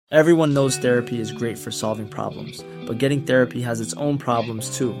Everyone knows therapy is great for solving problems, but getting therapy has its own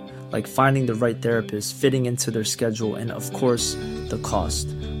problems too, like finding the right therapist, fitting into their schedule, and of course, the cost.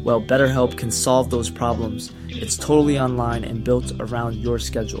 Well, BetterHelp can solve those problems. It's totally online and built around your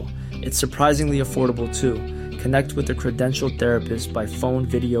schedule. It's surprisingly affordable too. Connect with a credentialed therapist by phone,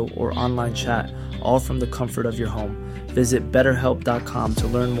 video, or online chat, all from the comfort of your home. Visit BetterHelp.com to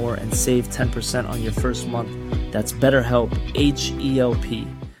learn more and save 10% on your first month. That's BetterHelp, H-E-L-P.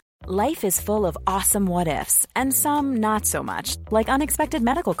 Life is full of awesome what-ifs, and some not so much, like unexpected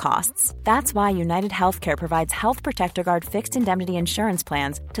medical costs. That's why United Healthcare provides Health Protector Guard fixed indemnity insurance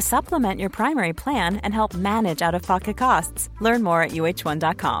plans to supplement your primary plan and help manage out-of-pocket costs. Learn more at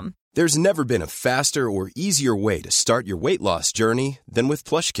UH1.com. There's never been a faster or easier way to start your weight loss journey than with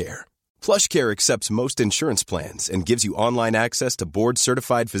PlushCare. PlushCare accepts most insurance plans and gives you online access to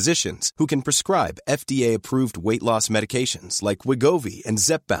board-certified physicians who can prescribe FDA-approved weight loss medications like Wegovy and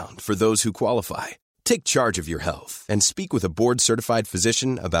Zepbound for those who qualify. Take charge of your health and speak with a board-certified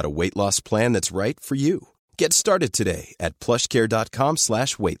physician about a weight loss plan that's right for you. Get started today at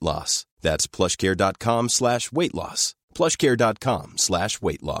plushcare.com/weight loss. That's plushcare.com/weight loss.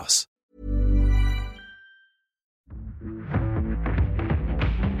 plushcare.com/weight loss.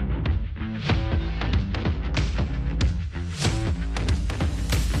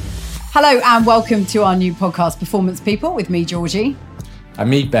 Hello and welcome to our new podcast, Performance People, with me, Georgie. And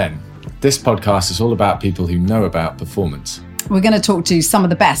me, Ben. This podcast is all about people who know about performance. We're going to talk to some of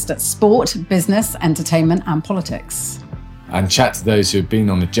the best at sport, business, entertainment and politics. And chat to those who have been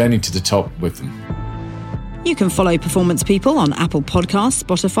on the journey to the top with them. You can follow Performance People on Apple Podcasts,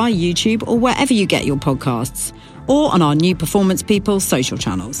 Spotify, YouTube, or wherever you get your podcasts, or on our new Performance People social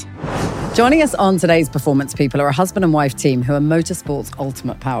channels. Joining us on today's Performance People are a husband and wife team who are motorsport's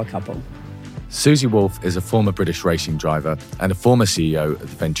ultimate power couple. Susie Wolff is a former British racing driver and a former CEO of the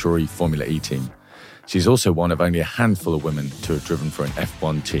Venturi Formula E team. She's also one of only a handful of women to have driven for an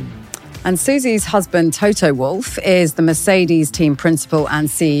F1 team. And Susie's husband, Toto Wolff, is the Mercedes team principal and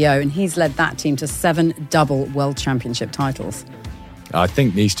CEO, and he's led that team to 7 double World Championship titles. I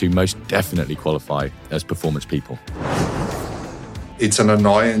think these two most definitely qualify as performance people. It's an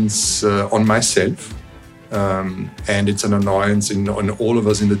annoyance on myself, and it's an annoyance on all of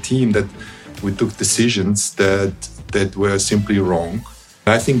us in the team that we took decisions that were simply wrong.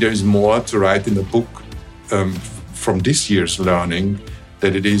 I think there is more to write in the book from this year's learning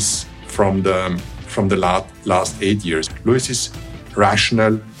than it is from the last 8 years. Lewis is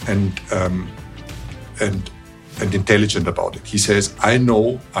rational and intelligent about it. He says, I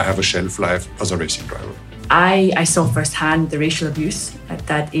know I have a shelf life as a racing driver. I saw firsthand the racial abuse. At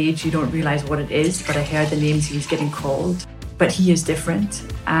that age, you don't realise what it is, but I heard the names he was getting called. But he is different,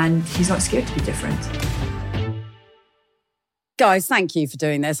 and he's not scared to be different. Guys, thank you for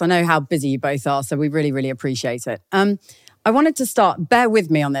doing this. I know how busy you both are, so we really, really appreciate it. I wanted to start, bear with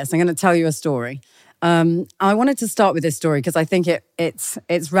me on this. I'm going to tell you a story. I wanted to start with this story because I think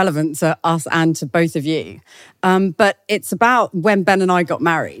it's relevant to us and to both of you. But it's about when Ben and I got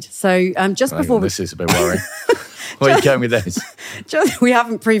married. So just before... This is a bit worrying. Where are you going with this? We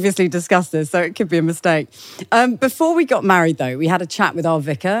haven't previously discussed this, so it could be a mistake. Before we got married, though, we had a chat with our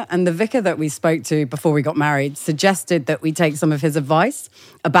vicar, and the vicar that we spoke to before we got married suggested that we take some of his advice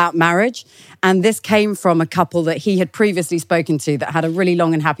about marriage. And this came from a couple that he had previously spoken to that had a really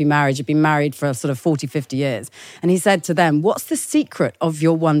long and happy marriage, had been married for sort of 40, 50 years. And he said to them, what's the secret of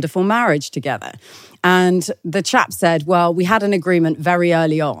your wonderful marriage together? And the chap said, well, we had an agreement very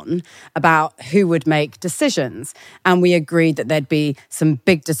early on about who would make decisions. And we agreed that there'd be some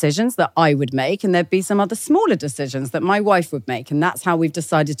big decisions that I would make and there'd be some other smaller decisions that my wife would make. And that's how we've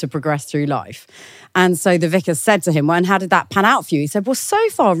decided to progress through life. And so the vicar said to him, well, and how did that pan out for you? He said, well, so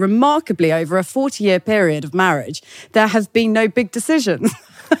far, remarkably, over a 40-year period of marriage, there have been no big decisions.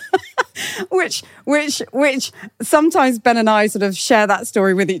 Which sometimes Ben and I sort of share that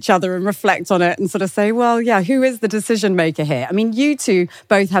story with each other and reflect on it and sort of say, well, yeah, who is the decision maker here? I mean, you two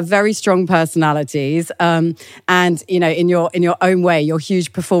both have very strong personalities, and you know, in your own way, you're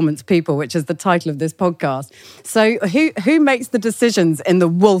huge performance people, which is the title of this podcast. So, who makes the decisions in the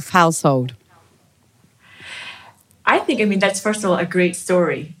Wolff household? I mean, that's first of all a great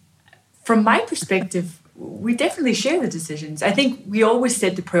story. From my perspective, we definitely share the decisions. I think we always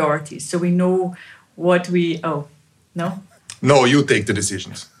set the priorities, so we know what we... Oh, no? No, you take the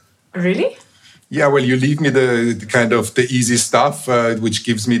decisions. Really? Yeah, well, you leave me the kind of the easy stuff, which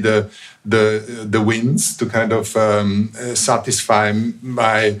gives me the wins to kind of satisfy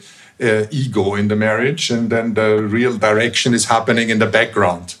my ego in the marriage, and then the real direction is happening in the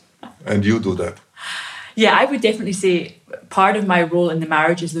background, and you do that. Yeah, I would definitely say part of my role in the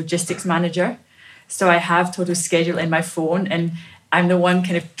marriage is logistics manager. So I have Toto's schedule in my phone, and I'm the one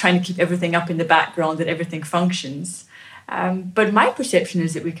kind of trying to keep everything up in the background, that everything functions. But my perception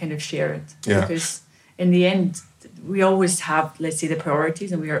is that we kind of share it. Yeah. Because in the end, we always have, let's say, the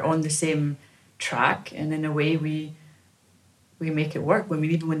priorities, and we are on the same track. And in a way, we make it work.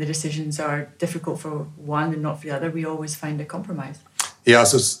 Even when the decisions are difficult for one and not for the other, we always find a compromise. Yeah,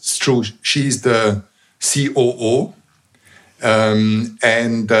 so it's true. She's the COO,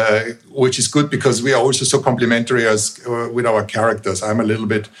 and which is good because we are also so complementary as with our characters. I'm a little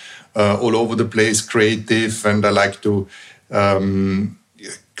bit all over the place, creative, and I like to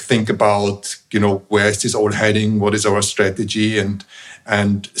think about, where is this all heading? What is our strategy?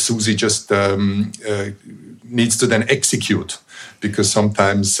 And Susie just needs to then execute, because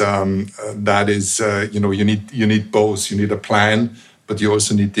sometimes that is, you need both. You need a plan, but you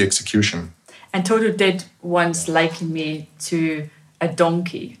also need the execution. And Toto did once liken me to a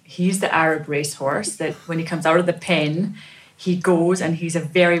donkey. He's the Arab racehorse that when he comes out of the pen, he goes, and he's a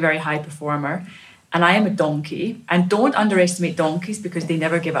very, very high performer. And I am a donkey. And don't underestimate donkeys, because they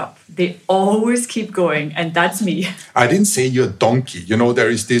never give up. They always keep going. And that's me. I didn't say you're a donkey. There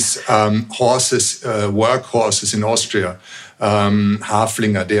is this horses, work horses in Austria,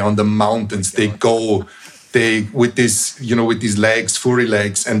 Haflinger. They're on the mountains. They go, with these legs, furry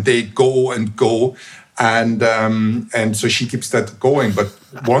legs, and they go and go. And so she keeps that going. But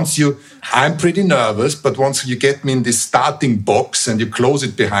I'm pretty nervous, but once you get me in this starting box and you close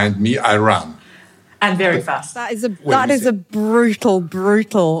it behind me, I run. And very fast. That is a brutal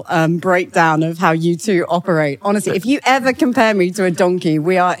breakdown of how you two operate. Honestly, if you ever compare me to a donkey,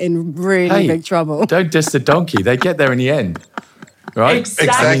 we are in really big trouble. Don't diss the donkey. They get there in the end, right?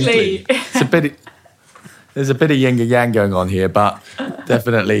 Exactly. There's a bit of yin and yang going on here, but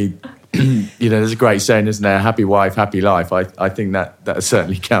definitely, there's a great saying, isn't there? Happy wife, happy life. I think that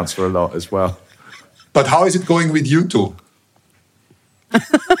certainly counts for a lot as well. But how is it going with you two?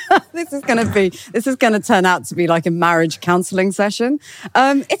 This is going to turn out to be like a marriage counselling session.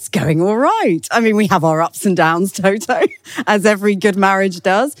 It's going all right. I mean, we have our ups and downs, Toto, as every good marriage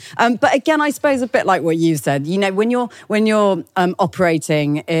does. But again, I suppose a bit like what you said. When you're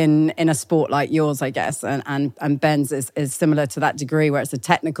operating in a sport like yours, I guess, and Ben's is similar to that degree, where it's a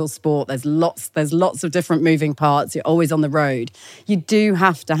technical sport. There's lots of different moving parts. You're always on the road. You do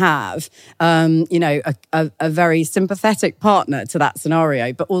have to have, a very sympathetic partner to that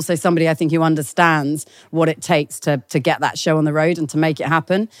scenario, but also somebody I think who understands what it takes to get that show on the road and to make it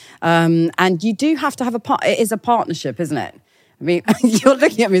happen. And you do have to have it is a partnership, isn't it? I mean, you're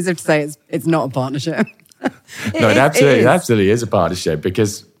looking at me as if to say it's not a partnership. It absolutely is a partnership,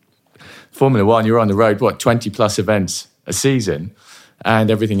 because Formula One, you're on the road, 20 plus events a season,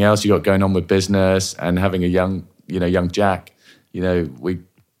 and everything else you got going on with business and having a young Jack.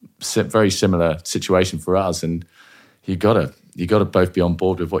 Very similar situation for us, and you got to both be on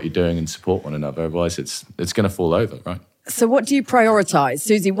board with what you're doing and support one another. Otherwise, it's going to fall over, right? So what do you prioritise?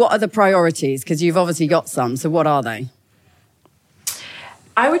 Susie, what are the priorities? Because you've obviously got some. So what are they?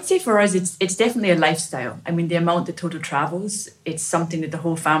 I would say for us, it's definitely a lifestyle. I mean, the amount that Toto travels, it's something that the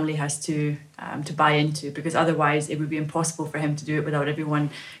whole family has to buy into, because otherwise it would be impossible for him to do it without everyone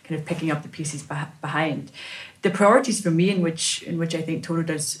kind of picking up the pieces behind. The priorities for me, in which I think Toto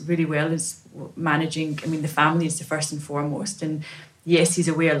does really well, is managing. I mean, the family is the first and foremost. And yes, he's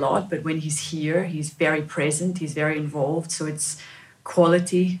away a lot, but when he's here, he's very present. He's very involved. So it's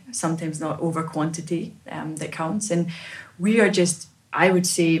quality, sometimes not over quantity, that counts. And we are just, I would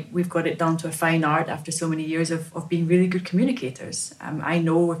say, we've got it down to a fine art after so many years of being really good communicators. I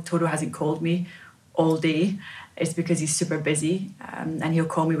know if Toto hasn't called me all day, it's because he's super busy, and he'll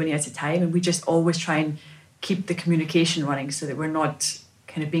call me when he has the time. And we just always try and keep the communication running so that we're not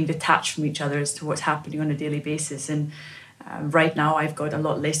kind of being detached from each other as to what's happening on a daily basis. And right now I've got a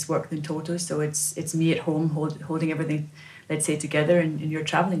lot less work than Toto, so it's me at home holding everything, let's say, together, and you're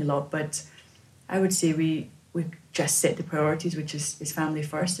traveling a lot. But I would say we just set the priorities, which is family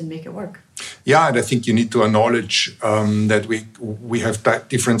first, and make it work. Yeah, and I think you need to acknowledge that we have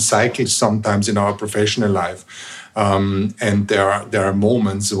different cycles sometimes in our professional life, and there are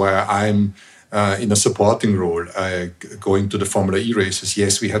moments where I'm in a supporting role, going to the Formula E races.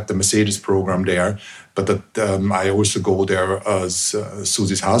 Yes, we had the Mercedes program there, but I also go there as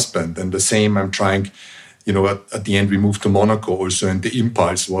Susie's husband. And the same, I'm trying, at the end we moved to Monaco also, and the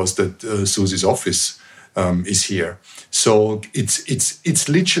impulse was that Susie's office is here. So it's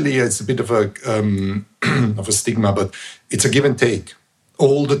literally, it's a bit of a stigma, but it's a give and take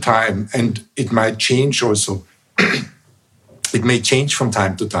all the time, and it might change also. It may change from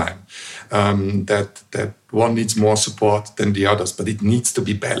time to time. that one needs more support than the others, but it needs to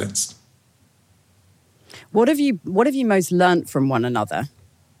be balanced. What have you most learnt from one another?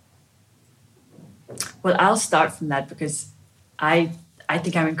 Well, I'll start from that because I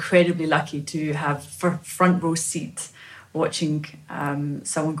think I'm incredibly lucky to have front row seat watching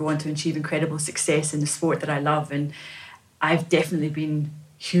someone go on to achieve incredible success in the sport that I love. And I've definitely been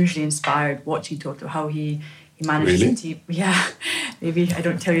hugely inspired watching Toto, how he manages Really? to team. Yeah, maybe I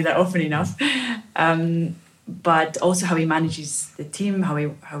don't tell you that often enough. But also how he manages the team, how he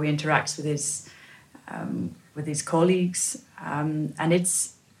interacts with his colleagues. And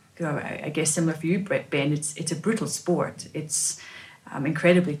it's, I guess similar for you, Ben, it's a brutal sport. It's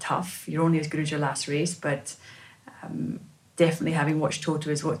incredibly tough. You're only as good as your last race, but definitely having watched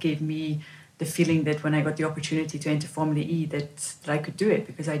Toto is what gave me the feeling that when I got the opportunity to enter Formula E that I could do it,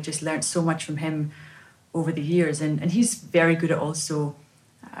 because I just learned so much from him over the years. And he's very good at also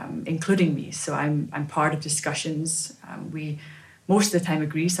including me. So I'm part of discussions. We most of the time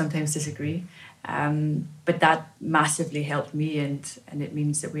agree, sometimes disagree. But that massively helped me, and it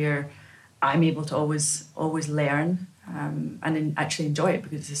means that I'm able to always learn and then actually enjoy it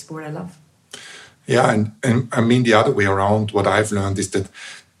because it's a sport I love. Yeah, and I mean the other way around. What I've learned is that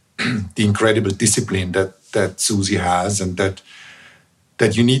the incredible discipline that Susie has, and that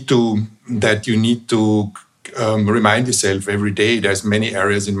you need to remind yourself every day. There's many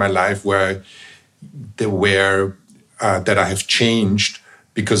areas in my life where that I have changed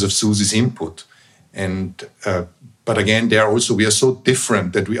because of Susie's input. And but again, we are so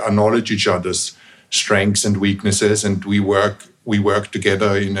different that we acknowledge each other's strengths and weaknesses, and we work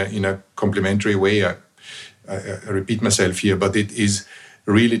together in a complementary way. I repeat myself here, but it is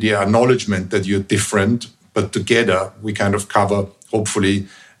really the acknowledgement that you're different, but together we kind of cover, hopefully,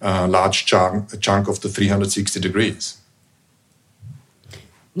 a large chunk of the 360 degrees.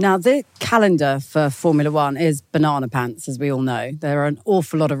 Now, the calendar for Formula One is banana pants, as we all know. There are an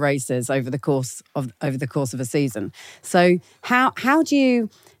awful lot of races over the course of a season. So, how do you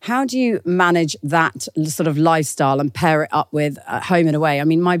manage that sort of lifestyle and pair it up with home and away? I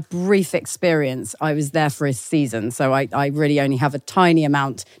mean, my brief experience, I was there for a season, so I really only have a tiny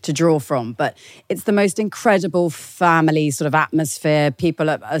amount to draw from. But it's the most incredible family sort of atmosphere. People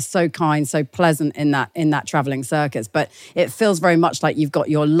are so kind, so pleasant in that travelling circus. But it feels very much like you've got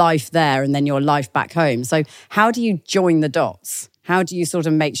your life there and then your life back home. So how do you join the dots? How do you sort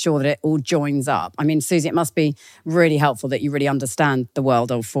of make sure that it all joins up? I mean, Susie, it must be really helpful that you really understand the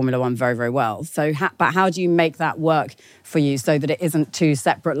world of Formula One very, very well. So, but how do you make that work for you so that it isn't two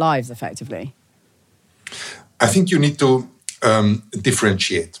separate lives, effectively? I think you need to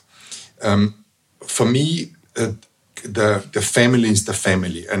differentiate. For me, the family is the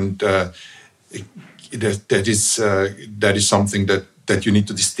family, and that is something that you need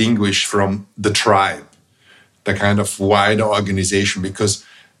to distinguish from the tribe, the kind of wider organization, because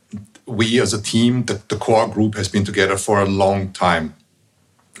we as a team, the core group has been together for a long time.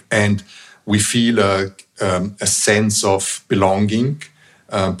 And we feel a sense of belonging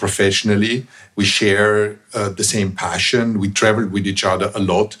professionally. We share the same passion. We travel with each other a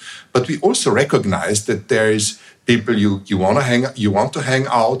lot. But we also recognize that there is people you want to hang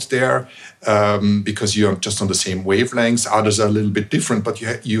out there because you're just on the same wavelengths. Others are a little bit different, but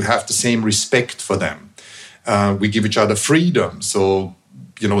you have the same respect for them. We give each other freedom. So,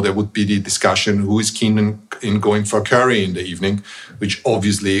 there would be the discussion, who is keen in going for curry in the evening, which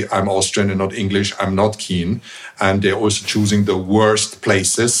obviously I'm Austrian and not English. I'm not keen. And they're also choosing the worst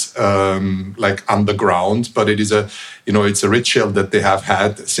places, like underground. But it is it's a ritual that they have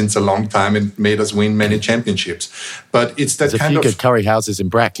had since a long time and made us win many championships. But it's that There's a few good curry houses in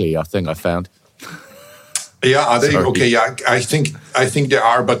Brackley, I think I found. Yeah, are they? Okay, yeah, I think there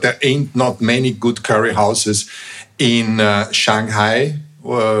are, but there ain't not many good curry houses in Shanghai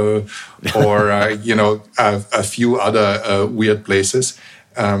or a few other weird places.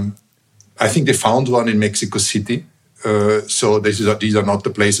 I think they found one in Mexico City. So these are not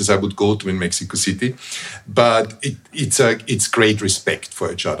the places I would go to in Mexico City, but it's great respect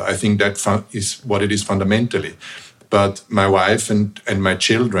for each other. I think that is what it is fundamentally. But my wife and my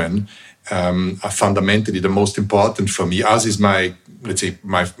children are fundamentally the most important for me, as is my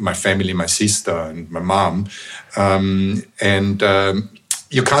family, my sister and my mom.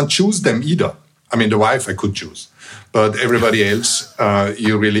 You can't choose them either. I mean, the wife I could choose, but everybody else,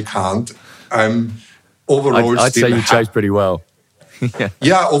 you really can't. Overall, I'd say you chose pretty well.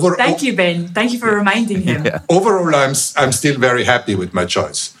 Yeah. Thank you, Ben. Thank you for reminding him. Yeah. Overall, I'm still very happy with my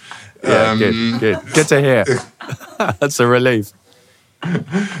choice. Yeah, good to hear. That's a relief.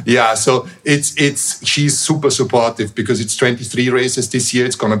 Yeah, so she's super supportive because it's 23 races this year.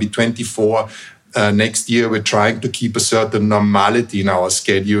 It's going to be 24 next year. We're trying to keep a certain normality in our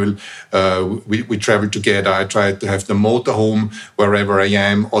schedule. We travel together. I try to have the motorhome wherever I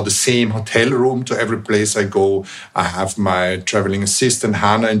am, or the same hotel room to every place I go. I have my traveling assistant,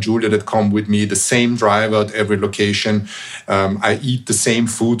 Hannah and Julia, that come with me, the same driver at every location. I eat the same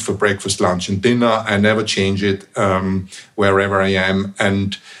food for breakfast, lunch, and dinner. I never change it wherever I am.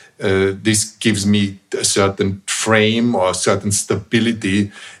 And this gives me a certain frame or a certain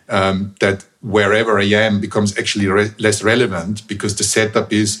stability that wherever I am becomes actually less relevant, because the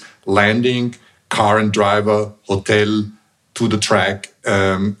setup is landing, car and driver, hotel, to the track.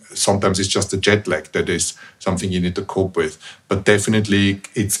 Sometimes it's just a jet lag that is something you need to cope with. But definitely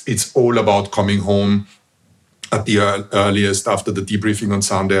it's all about coming home at the earliest after the debriefing on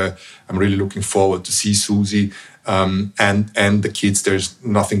Sunday. I'm really looking forward to see Susie and the kids. There's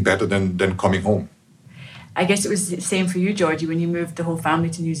nothing better than coming home. I guess it was the same for you, Georgie, when you moved the whole family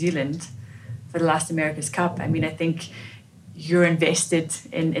to New Zealand for the last America's Cup. I mean, I think you're invested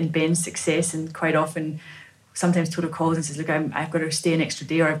in Ben's success, and quite often, sometimes Toto calls and says, look, I've got to stay an extra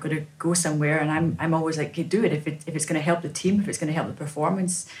day, or I've got to go somewhere. And I'm always like, hey, do it. If it's going to help the team, if it's going to help the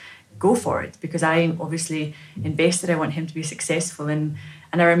performance, go for it. Because I'm obviously invested. I want him to be successful. And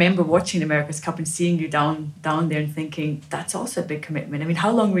I remember watching the America's Cup and seeing you down there and thinking, that's also a big commitment. I mean,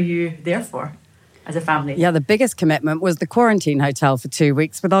 how long were you there for as a family? Yeah, the biggest commitment was the quarantine hotel for 2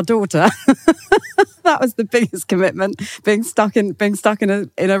 weeks with our daughter. That was the biggest commitment, being stuck in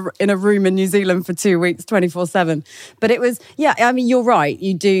a room in New Zealand for 2 weeks, 24/7. But it was, yeah, I mean, you're right.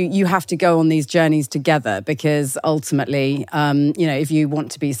 You have to go on these journeys together, because ultimately, if you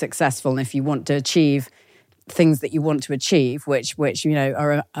want to be successful and if you want to achieve things that you want to achieve, which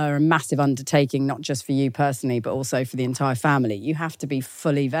are a massive undertaking, not just for you personally, but also for the entire family, you have to be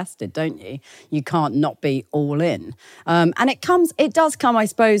fully vested, don't you? You can't not be all in. And it does come, I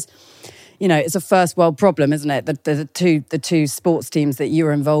suppose, it's a first world problem, isn't it? The two sports teams that you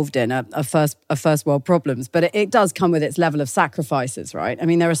were involved in are first world problems, but it does come with its level of sacrifices, right? I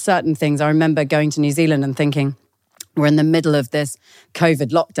mean, there are certain things. I remember going to New Zealand and thinking, we're in the middle of this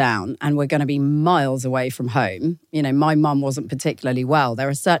COVID lockdown and we're going to be miles away from home. My mum wasn't particularly well. There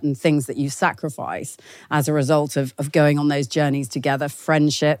are certain things that you sacrifice as a result of going on those journeys together,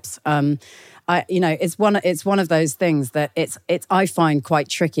 friendships. It's one of those things that I find quite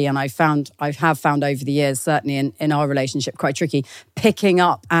tricky, and I have found over the years, certainly in our relationship, quite tricky, picking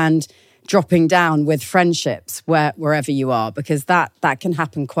up and dropping down with friendships wherever you are, because that can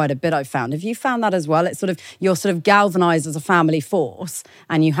happen quite a bit, I've found. Have you found that as well? It's you're sort of galvanized as a family force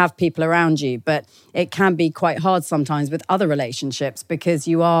and you have people around you, but it can be quite hard sometimes with other relationships because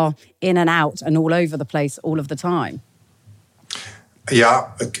you are in and out and all over the place all of the time.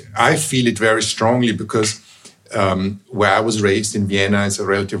 Yeah, I feel it very strongly because where I was raised in Vienna is a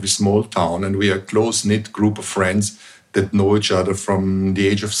relatively small town, and we are a close-knit group of friends that know each other from the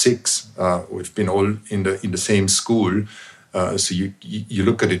age of 6. We've been all in the same school. So you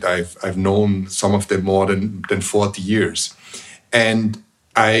look at it, I've known some of them more than 40 years. And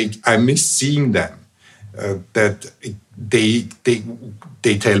I miss seeing them, that they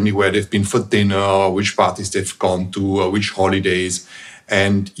tell me where they've been for dinner, or which parties they've gone to, or which holidays.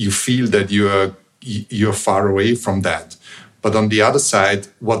 And you feel that you're far away from that. But on the other side,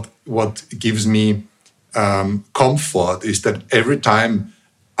 what gives me comfort is that every time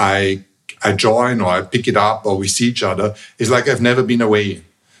I join or I pick it up or we see each other, it's like I've never been away.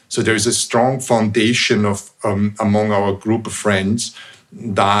 So there is a strong foundation of among our group of friends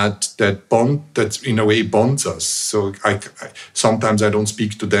that in a way bonds us. So sometimes I don't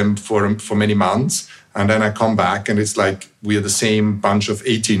speak to them for many months, and then I come back and it's like we are the same bunch of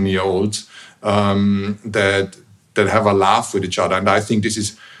 18-year-olds that have a laugh with each other. And I think this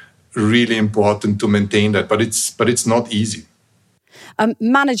is really important to maintain that, but it's not easy.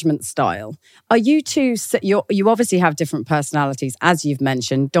 Management style. Are you two? You obviously have different personalities, as you've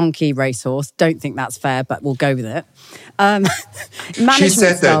mentioned. Donkey, racehorse. Don't think that's fair, but we'll go with it. Management she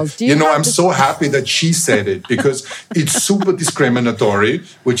said styles. that. I'm so happy that she said it, because it's super discriminatory,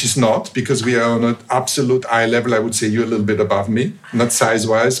 which is not, because we are on an absolute eye level. I would say you're a little bit above me, not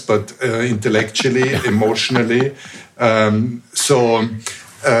size-wise, but intellectually, emotionally.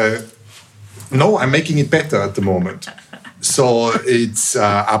 No, I'm making it better at the moment. So it's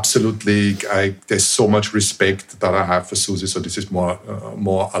absolutely, there's so much respect that I have for Susie. So this is more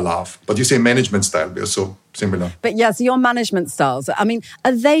a laugh. But you say management style, we are so similar. But yeah, so your management styles, I mean,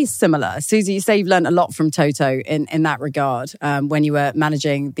 are they similar? Susie, you say you've learned a lot from Toto in that regard when you were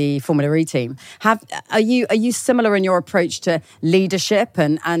managing the Formula E team. Are you similar in your approach to leadership?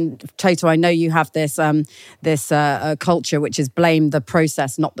 And Toto, I know you have this culture which is blame the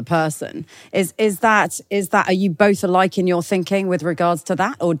process, not the person. Is that are you both alike in your thinking with regards to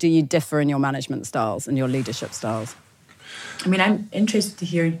that, or do you differ in your management styles and your leadership styles? I mean, I'm interested to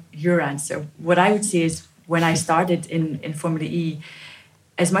hear your answer. What I would say is, when I started in Formula E,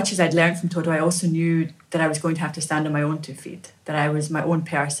 as much as I'd learned from Toto, I also knew that I was going to have to stand on my own 2 feet, that I was my own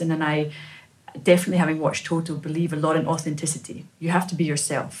person. And I definitely, having watched Toto, believe a lot in authenticity. You have to be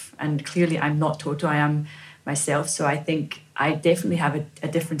yourself. And clearly I'm not Toto, I am myself. So I think I definitely have a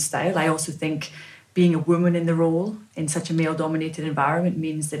different style. I also think being a woman in the role in such a male-dominated environment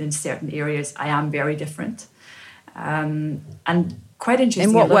means that in certain areas I am very different. And quite interesting.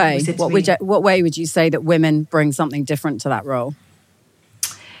 In what way? What way would you say that women bring something different to that role?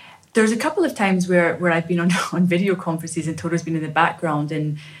 There's a couple of times where I've been on video conferences and Toto's been in the background,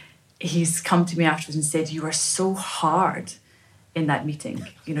 and he's come to me afterwards and said, "You were so hard in that meeting.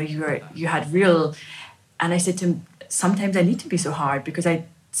 You know, you had real." And I said to him, "Sometimes I need to be so hard because I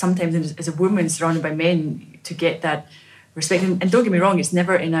sometimes as a woman surrounded by men to get that respect. And don't get me wrong, it's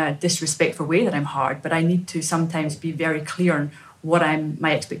never in a disrespectful way that I'm hard, but I need to sometimes be very clear on what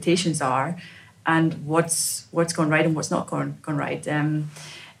my expectations are and what's gone right and what's not gone right. And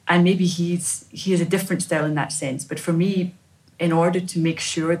maybe he has a different style in that sense. But for me, in order to make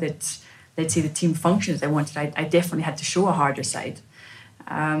sure that, let's say, the team functions as I wanted, I definitely had to show a harder side.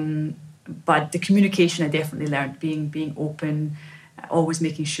 But the communication I definitely learned, being open, always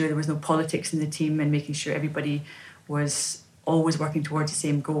making sure there was no politics in the team and making sure everybody was always working towards the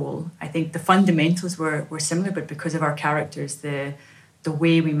same goal. I think the fundamentals were similar, but because of our characters, the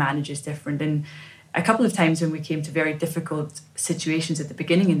way we manage is different. And a couple of times when we came to very difficult situations at the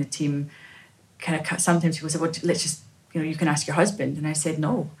beginning in the team, sometimes people said, well, let's just, you can ask your husband. And I said,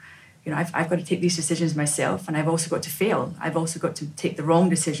 no, I've got to take these decisions myself, and I've also got to fail. I've also got to take the wrong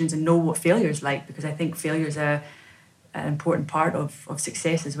decisions and know what failure is like, because I think failure is an important part of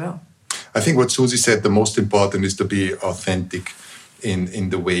success as well. I think what Susie said, the most important is to be authentic in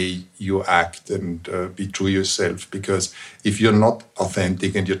the way you act and be true yourself. Because if you're not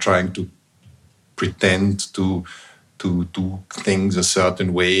authentic and you're trying to pretend to do things a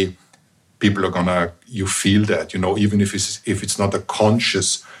certain way, people are you feel that, even if it's not a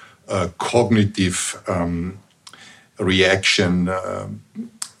conscious cognitive reaction.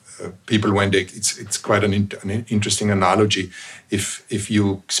 People, when it's quite an interesting analogy. If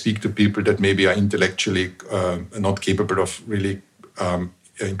you speak to people that maybe are intellectually not capable of really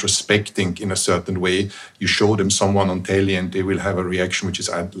introspecting in a certain way, you show them someone on telly and they will have a reaction which is,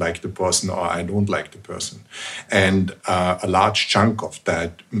 I like the person or I don't like the person. And a large chunk of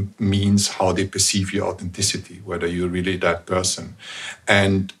that means how they perceive your authenticity, whether you're really that person.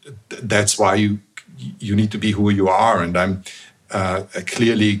 And that's why you need to be who you are. And I'm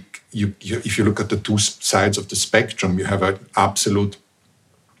clearly, if you look at the two sides of the spectrum, you have an absolute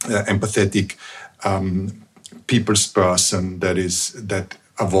empathetic people's person that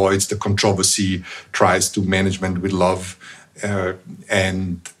avoids the controversy, tries to management with love,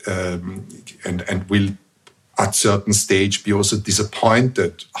 and will at certain stage be also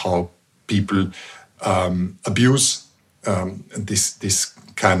disappointed how people abuse this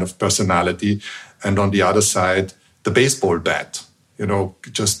kind of personality. And on the other side, the baseball bat.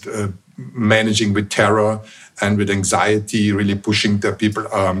 Just managing with terror and with anxiety, really pushing the people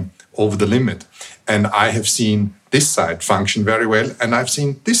over the limit. And I have seen this side function very well, and I've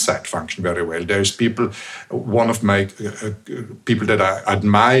seen this side function very well. There's people, one of my people that I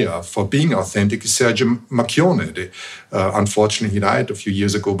admire for being authentic is Sergio Marchionne. Unfortunately, he died a few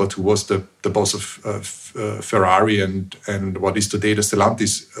years ago, but who was the boss of Ferrari and what is today the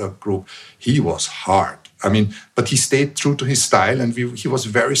Stellantis group. He was hard. But he stayed true to his style, and he was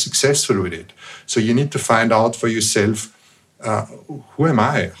very successful with it. So you need to find out for yourself, who am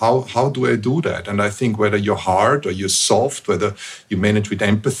I? How do I do that? And I think whether you're hard or you're soft, whether you manage with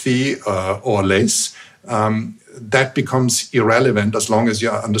empathy or less, that becomes irrelevant as long as you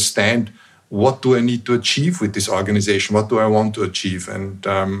understand, what do I need to achieve with this organization? What do I want to achieve? And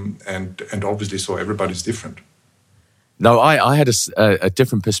obviously, so everybody's different. No, I had a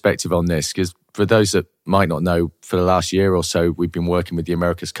different perspective on this, because for those that might not know, for the last year or so, we've been working with the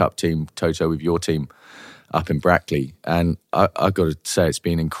America's Cup team, Toto, with your team up in Brackley. And I've got to say, it's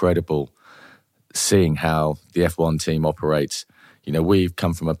been incredible seeing how the F1 team operates. We've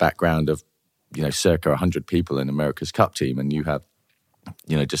come from a background of, circa 100 people in America's Cup team, and you have,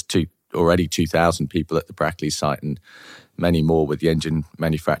 just already 2,000 people at the Brackley site and many more with the engine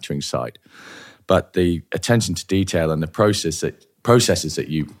manufacturing site. But the attention to detail and the processes that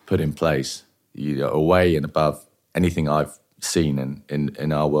you put in place, are way and above anything I've seen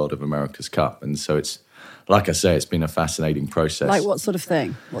in our World of America's Cup. And so it's, like I say, it's been a fascinating process. Like what sort of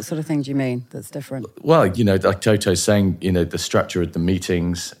thing? What sort of thing do you mean that's different? Well, like Toto's saying, the structure of the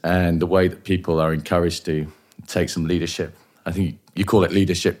meetings and the way that people are encouraged to take some leadership. I think you call it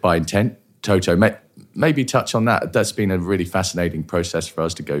leadership by intent. Toto, maybe touch on that. That's been a really fascinating process for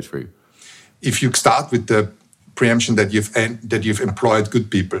us to go through. If you start with the preemption that you've employed good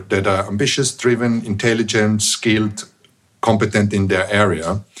people that are ambitious, driven, intelligent, skilled, competent in their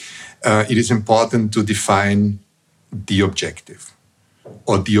area, it is important to define the objective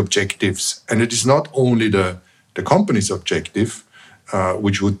or the objectives. And it is not only the company's objective,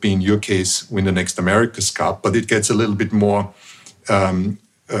 which would be in your case win the next America's Cup, but it gets a little bit more, it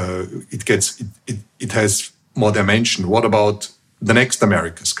has more dimension. What about the next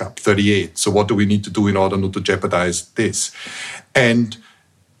America's Cup, 38? So what do we need to do in order not to jeopardize this? And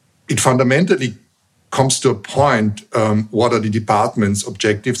it fundamentally comes to a point, what are the department's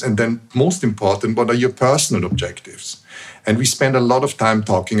objectives? And then most important, what are your personal objectives? And we spend a lot of time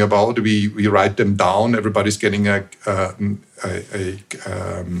talking about, we write them down. Everybody's getting a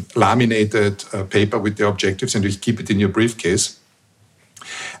laminated paper with their objectives, and you keep it in your briefcase.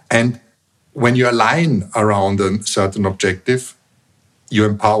 And when you align around a certain objective, you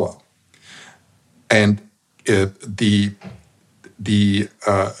empower. And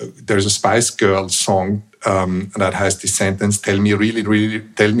there's a Spice Girls song that has this sentence, tell me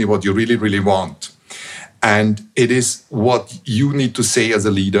what you really, really want. And it is what you need to say as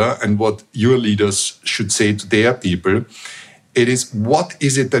a leader and what your leaders should say to their people. It is, what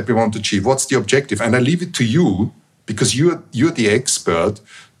is it that we want to achieve? What's the objective? And I leave it to you, because you're the expert,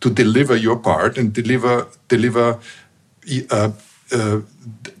 to deliver your part and deliver to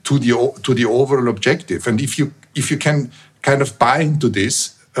the overall objective. And if you can kind of buy into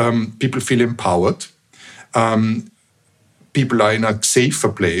this, people feel empowered. People are in a safer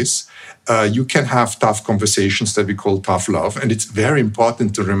place. You can have tough conversations that we call tough love. And it's very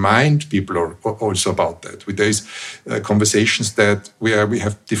important to remind people also about that. There's conversations where we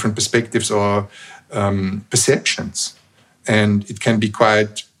have different perspectives or perceptions. And it can be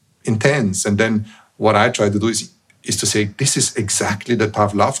quite intense. And then what I try to do is to say, this is exactly the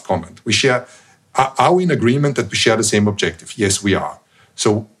tough love comment. We share, are we in agreement that we share the same objective? Yes, we are.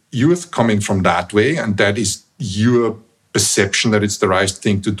 So you're coming from that way, and that is your perception that it's the right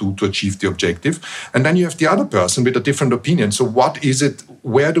thing to do to achieve the objective. And then you have the other person with a different opinion. So what is it,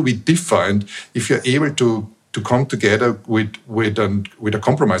 where do we differ? And if you're able to come together with a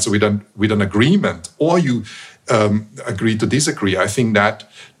compromise or with an agreement, or you agree to disagree, I think that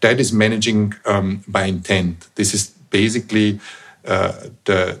is managing by intent. This is basically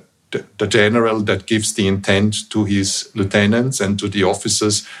the general that gives the intent to his lieutenants and to the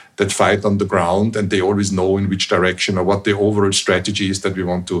officers that fight on the ground, and they always know in which direction or what the overall strategy is that we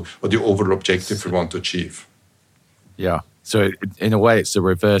want to, or the overall objective we want to achieve. Yeah. So in a way, it's the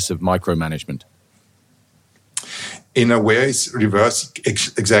reverse of micromanagement. In a way, it's reverse,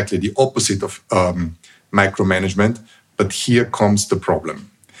 exactly the opposite of micromanagement. But here comes the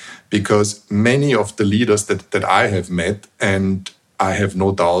problem, because many of the leaders that I have met, and I have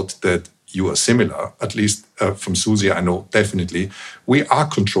no doubt that you are similar, at least from Susie, I know definitely, we are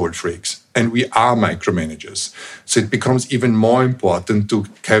control freaks and we are micromanagers. So it becomes even more important to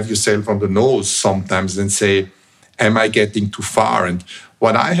have yourself on the nose sometimes and say, am I getting too far? And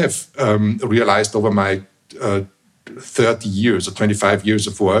what I have realized over my 30 years or 25 years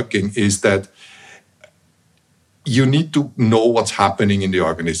of working is that you need to know what's happening in the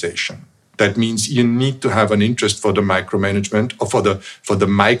organization. That means you need to have an interest for the micromanagement or for the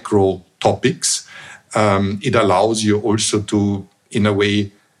micro topics. It allows you also to, in a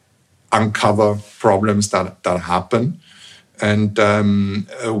way, uncover problems that happen, and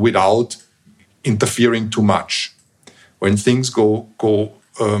without interfering too much. When things go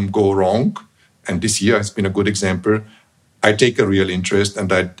wrong, and this year has been a good example, I take a real interest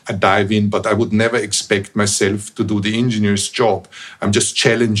and I dive in, but I would never expect myself to do the engineer's job. I'm just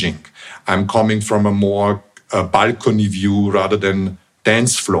challenging. I'm coming from a more balcony view rather than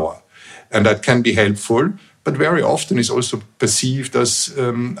dance floor. And that can be helpful, but very often is also perceived as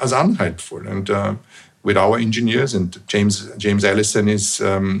unhelpful. And with our engineers, and James Allison is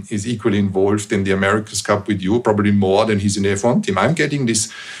equally involved in the America's Cup with you, probably more than he's in the F1 team. I'm getting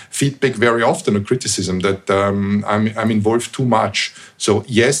this feedback very often, or criticism that I'm involved too much. So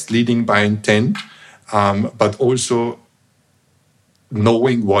yes, leading by intent, but also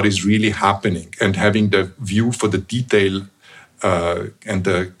knowing what is really happening and having the view for the detail and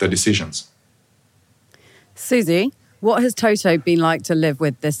the decisions. Susie, what has Toto been like to live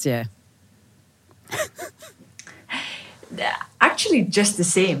with this year? Actually, just the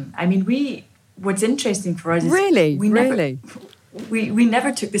same. I mean, what's interesting for us is we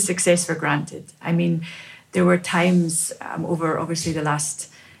never took the success for granted. I mean, there were times over obviously the last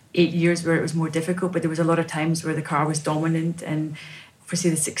 8 years where it was more difficult, but there was a lot of times where the car was dominant, and obviously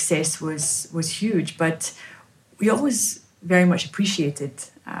the success was huge. But we always very much appreciated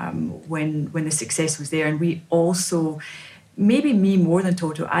when the success was there, and we also, maybe me more than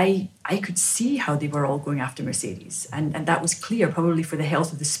Toto, I could see how they were all going after Mercedes, and that was clear. Probably for the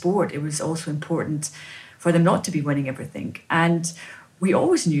health of the sport, it was also important for them not to be winning everything. And we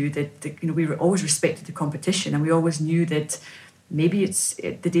always knew that we always respected the competition, and we always knew that maybe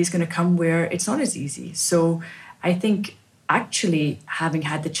the day's going to come where it's not as easy. So I think actually having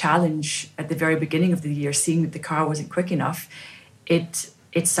had the challenge at the very beginning of the year, seeing that the car wasn't quick enough, it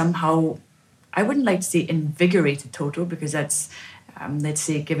somehow, I wouldn't like to say invigorated Toto, because that's, let's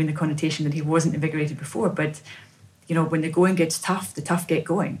say, giving the connotation that he wasn't invigorated before. But, when the going gets tough, the tough get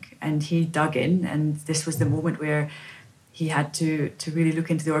going. And he dug in, and this was the moment where he had to really look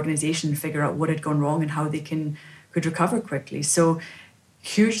into the organisation and figure out what had gone wrong and how they could recover quickly. So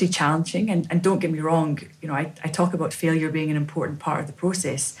hugely challenging. And don't get me wrong, I talk about failure being an important part of the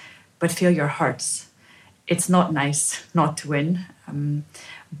process, but failure hurts. It's not nice not to win.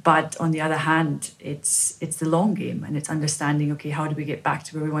 But on the other hand, it's the long game, and it's understanding, okay, how do we get back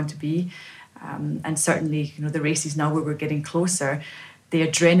to where we want to be? And certainly, the races now where we're getting closer, the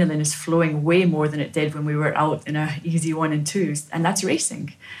adrenaline is flowing way more than it did when we were out in a easy 1 and 2s, and that's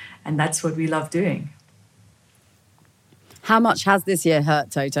racing, and that's what we love doing. How much has this year hurt,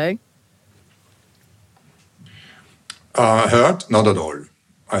 Toto? Hurt? Not at all.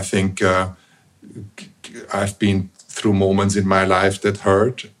 I think I've been through moments in my life that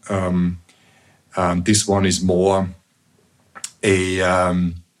hurt. This one is more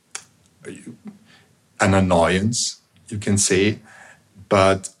an annoyance, you can say,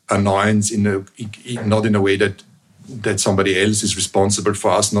 but annoyance not in a way that somebody else is responsible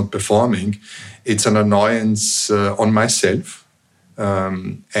for us not performing. It's an annoyance on myself,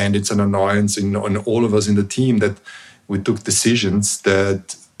 and it's an annoyance on all of us in the team that we took decisions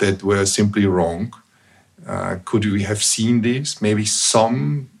that were simply wrong. Could we have seen this? Maybe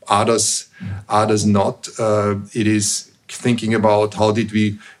some, others not. It is thinking about how did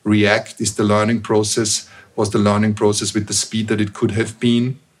we react? Was the learning process with the speed that it could have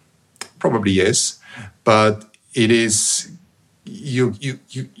been? Probably yes, but it is you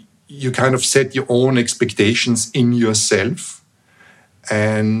kind of set your own expectations in yourself,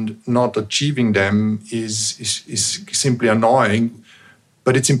 and not achieving them is simply annoying.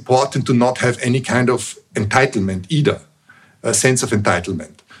 But it's important to not have any kind of entitlement either, a sense of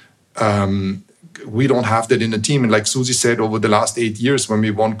entitlement. We don't have that in the team. And like Susie said, over the last 8 years, when we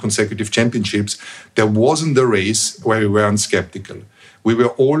won consecutive championships, there wasn't a race where we weren't skeptical. We were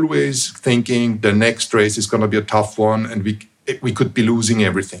always thinking the next race is going to be a tough one, and we could be losing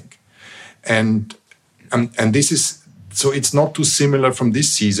everything. And this is, so it's not too similar from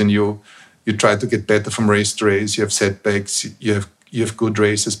this season. You try to get better from race to race. You have setbacks. You have good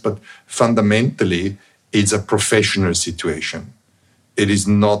races, but fundamentally, it's a professional situation. It is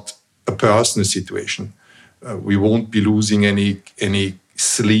not a personal situation. We won't be losing any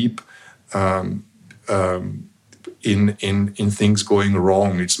sleep in things going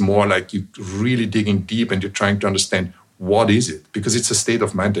wrong. It's more like you're really digging deep and you're trying to understand what is it, because it's a state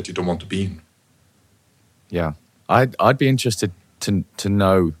of mind that you don't want to be in. Yeah, I'd be interested to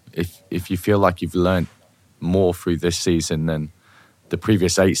know if you feel like you've learned more through this season than the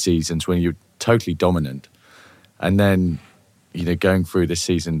previous 8 seasons when you're totally dominant, and then going through this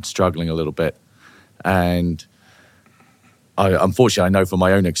season struggling a little bit. And unfortunately, I know from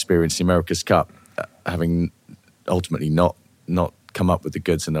my own experience, the America's Cup, having ultimately not come up with the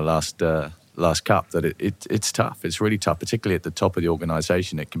goods in the last cup, that it's tough. It's really tough, particularly at the top of the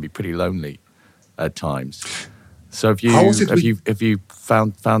organisation. It can be pretty lonely at times. So have you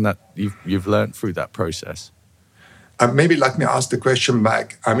found that you've learned through that process? Maybe let me ask the question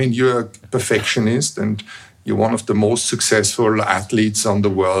back. I mean, you're a perfectionist and you're one of the most successful athletes on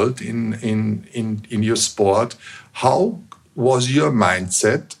the world in your sport. How was your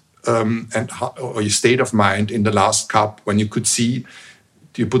mindset or your state of mind in the last cup when you could see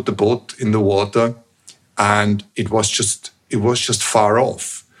you put the boat in the water and it was just far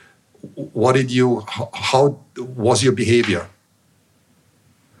off? How was your behavior?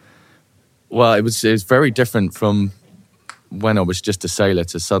 Well, it was very different from when I was just a sailor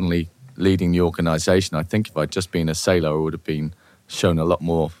to suddenly leading the organisation, I think if I'd just been a sailor, I would have been shown a lot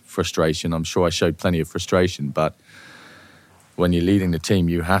more frustration. I'm sure I showed plenty of frustration, but when you're leading the team,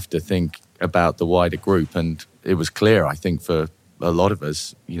 you have to think about the wider group. And it was clear, I think, for a lot of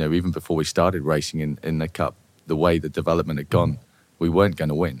us, even before we started racing in the Cup, the way the development had gone, we weren't going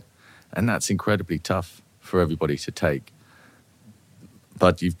to win. And that's incredibly tough for everybody to take.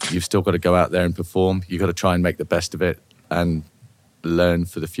 But you've still got to go out there and perform. You've got to try and make the best of it and learn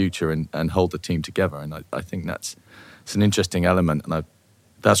for the future and hold the team together. And I think it's an interesting element. And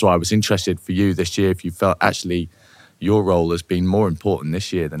that's why I was interested for you this year, if you felt actually your role has been more important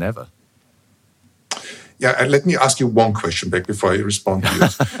this year than ever. Yeah, and let me ask you one question back before I respond to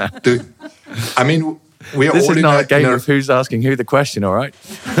yours. We are this all is not a game of who's asking who the question, all right?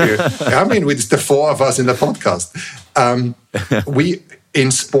 It's the four of us in the podcast.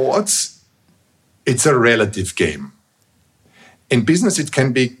 In sports, it's a relative game. In business, it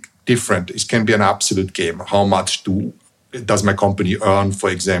can be different. It can be an absolute game. How much does my company earn,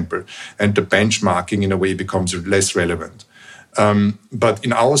 for example? And the benchmarking, in a way, becomes less relevant. But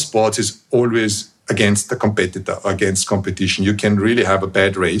in our sports, it's always against the competitor, against competition. You can really have a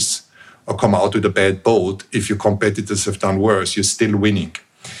bad race or come out with a bad boat. If your competitors have done worse, you're still winning.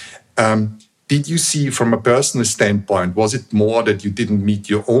 Did you see, from a personal standpoint, was it more that you didn't meet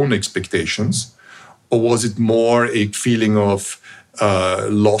your own expectations, or was it more a feeling of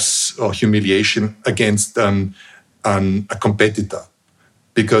loss or humiliation against a competitor?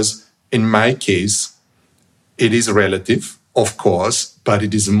 Because in my case, it is relative, of course, but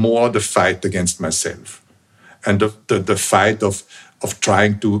it is more the fight against myself and the fight of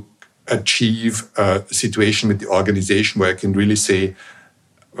trying to achieve a situation with the organization where I can really say,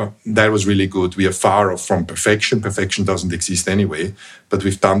 that was really good. We are far off from perfection. Perfection doesn't exist anyway, but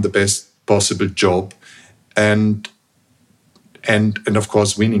we've done the best possible job, and of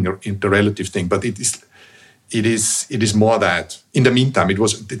course winning in the relative thing. But it is more that. In the meantime, it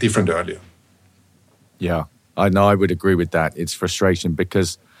was different earlier. Yeah, I know. I would agree with that. It's frustration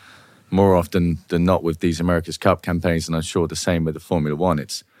because more often than not with these America's Cup campaigns, and I'm sure the same with the Formula One,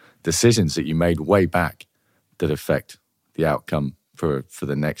 it's decisions that you made way back that affect the outcome for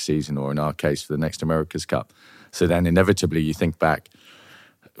the next season, or in our case, for the next America's Cup. So then inevitably you think back,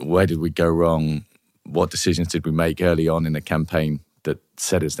 where did we go wrong? What decisions did we make early on in the campaign that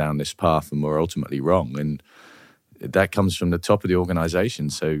set us down this path and were ultimately wrong? And that comes from the top of the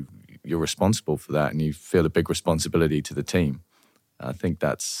organization. So you're responsible for that and you feel a big responsibility to the team. I think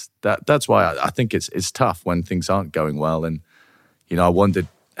that's why I think it's tough when things aren't going well. And, I wondered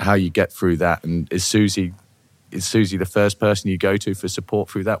how you get through that. And is Susie the first person you go to for support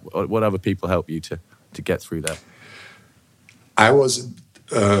through that? What other people help you to get through that? I was,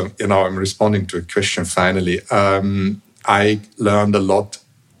 I'm responding to a question finally. I learned a lot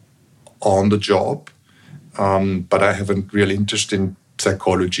on the job, but I have a real interest in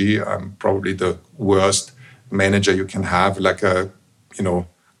psychology. I'm probably the worst manager you can have, like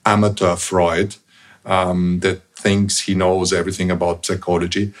amateur Freud that thinks he knows everything about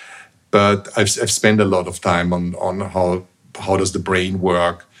psychology. But I've spent a lot of time on how does the brain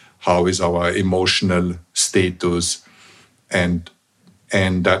work, how is our emotional status, and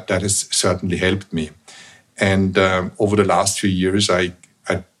that has certainly helped me. And over the last few years, I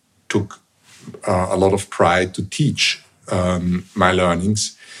took a lot of pride to teach my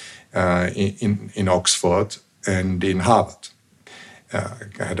learnings in Oxford and in Harvard. I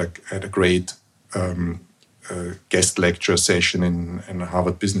had a great guest lecture session in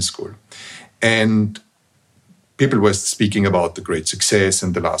Harvard Business School. And people were speaking about the great success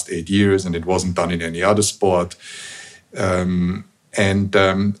in the last 8 years, and it wasn't done in any other sport. And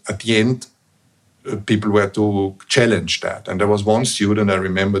at the end, people were to challenge that. And there was one student I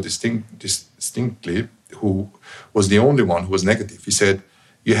remember distinctly who was the only one who was negative. He said,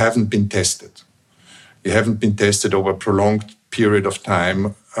 "You haven't been tested. You haven't been tested over a prolonged period of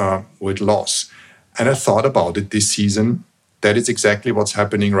time with loss." And I thought about it this season. That is exactly what's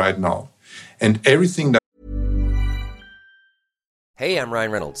happening right now. And everything that... Hey, I'm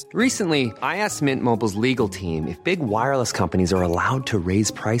Ryan Reynolds. Recently, I asked Mint Mobile's legal team if big wireless companies are allowed to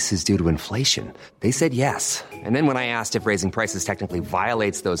raise prices due to inflation. They said yes. And then when I asked if raising prices technically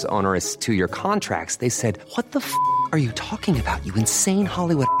violates those onerous 2-year contracts, they said, "What the f*** are you talking about, you insane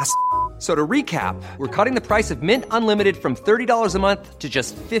Hollywood ass?" So to recap, we're cutting the price of Mint Unlimited from $30 a month to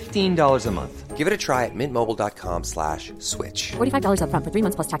just $15 a month. Give it a try at mintmobile.com/switch. $45 up front for 3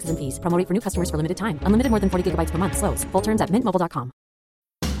 months plus taxes and fees. Promo rate for new customers for limited time. Unlimited more than 40 gigabytes per month. Slows full terms at mintmobile.com.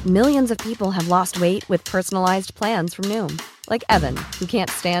 Millions of people have lost weight with personalized plans from Noom. Like Evan, who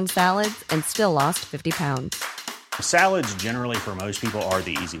can't stand salads and still lost 50 pounds. Salads generally for most people are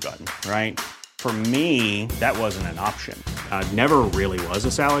the easy button, right? For me, that wasn't an option. I never really was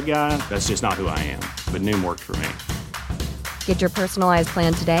a salad guy. That's just not who I am. But Noom worked for me. Get your personalized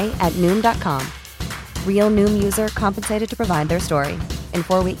plan today at Noom.com. Real Noom user compensated to provide their story. In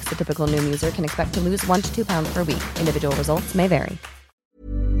 4 weeks, the typical Noom user can expect to lose 1 to 2 pounds per week. Individual results may vary.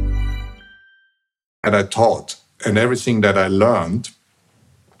 And I taught, and everything that I learned,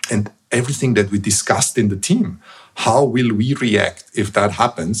 and everything that we discussed in the team, how will we react if that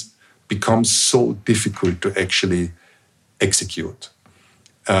happens, becomes so difficult to actually execute.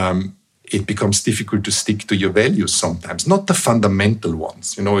 It becomes difficult to stick to your values sometimes, not the fundamental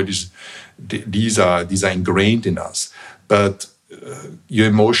ones. You know, these are ingrained in us, but your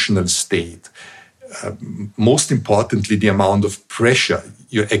emotional state, most importantly, the amount of pressure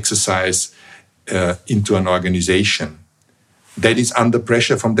you exercise into an organization that is under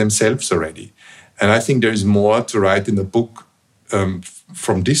pressure from themselves already. And I think there is more to write in the book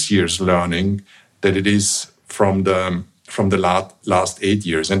from this year's learning than it is from the last 8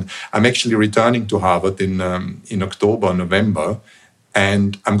 years. And I'm actually returning to Harvard in October, November,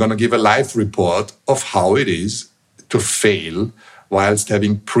 and I'm going to give a live report of how it is to fail whilst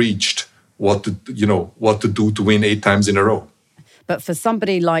having preached what to do to win 8 times in a row. But for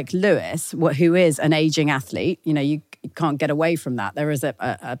somebody like Lewis, who is an aging athlete, you can't get away from that. There is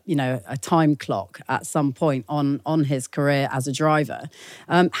a time clock at some point on his career as a driver.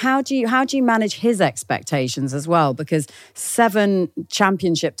 How do you manage his expectations as well? Because 7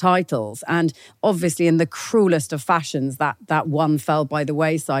 championship titles, and obviously in the cruelest of fashions, that one fell by the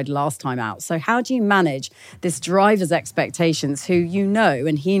wayside last time out. So how do you manage this driver's expectations, who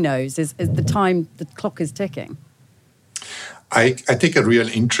and he knows is the clock is ticking? I take a real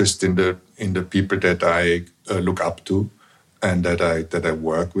interest in the people that I look up to and that I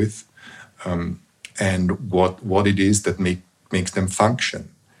work with, and what it is that makes them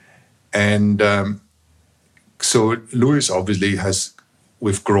function. And so Lewis obviously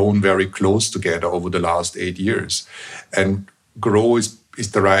we've grown very close together over the last 8 years, and grow is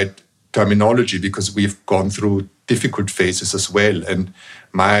the right terminology because we've gone through difficult phases as well. And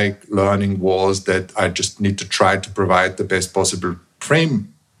my learning was that I just need to try to provide the best possible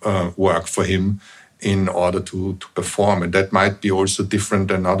framework for him in order to perform. And that might be also different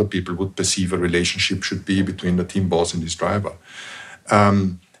than other people would perceive a relationship should be between the team boss and his driver.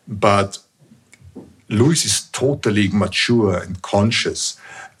 But Lewis is totally mature and conscious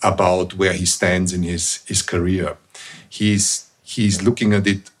about where he stands in his career. He's looking at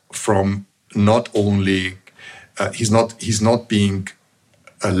it from not only he's not being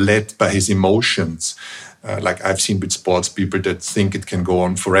led by his emotions, like I've seen with sports people that think it can go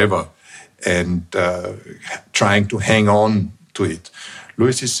on forever and trying to hang on to it.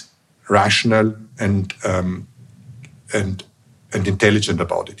 Lewis is rational and intelligent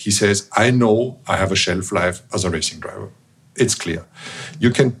about it. He says, I know I have a shelf life as a racing driver. It's clear.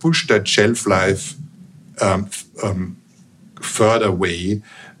 You can push that shelf life further away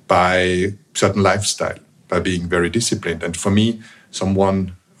by certain lifestyle, by being very disciplined. And for me,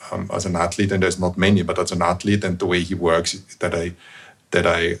 someone as an athlete, and there's not many, but as an athlete and the way he works that I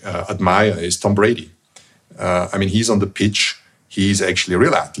admire is Tom Brady. He's on the pitch. He's actually a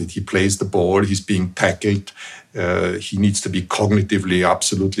real athlete. He plays the ball. He's being tackled. He needs to be cognitively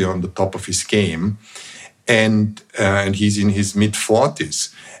absolutely on the top of his game. And he's in his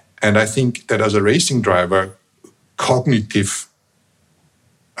mid-40s. And I think that as a racing driver, cognitive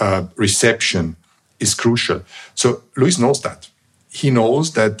reception is crucial. So Lewis knows that. He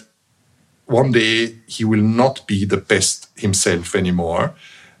knows that one day he will not be the best himself anymore.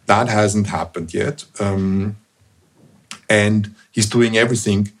 That hasn't happened yet. And he's doing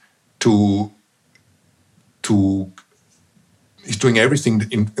everything he's doing everything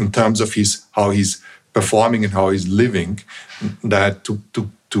in terms of how he's performing and how he's living that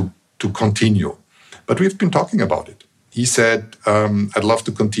to continue. But we've been talking about it. He said, I'd love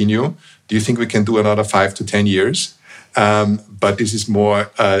to continue. Do you think we can do another 5 to 10 years? But this is more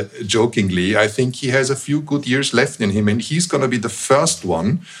jokingly. I think he has a few good years left in him, and he's going to be the first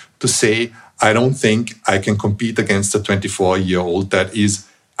one to say, I don't think I can compete against a 24-year-old that is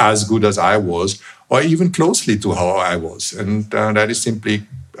as good as I was, or even closely to how I was. And that is simply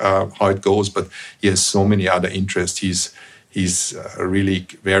how it goes. But he has so many other interests. He's really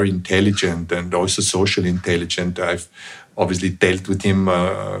very intelligent and also socially intelligent. I've obviously dealt with him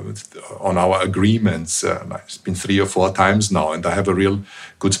on our agreements. It's been 3 or 4 times now, and I have a real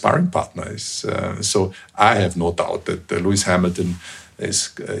good sparring partner. So I have no doubt that Lewis Hamilton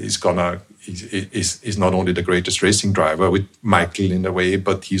is not only the greatest racing driver with Michael in a way,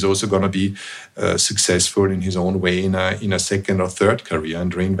 but he's also going to be successful in his own way in a second or third career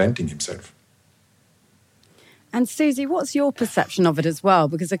and reinventing himself. And Susie, what's your perception of it as well?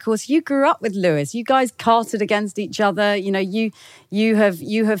 Because of course you grew up with Lewis. You guys carted against each other. You know, you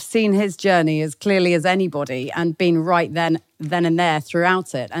have seen his journey as clearly as anybody and been right then and there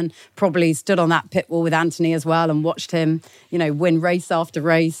throughout it, and probably stood on that pit wall with Anthony as well and watched him, you know, win race after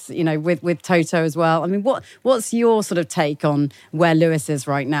race, you know, with Toto as well. I mean, what's your sort of take on where Lewis is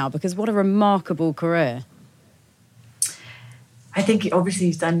right now? Because what a remarkable career. I think obviously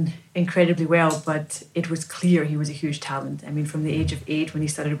he's done incredibly well, but it was clear he was a huge talent. I mean, from the age of 8, when he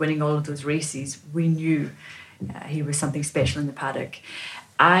started winning all of those races, we knew he was something special in the paddock.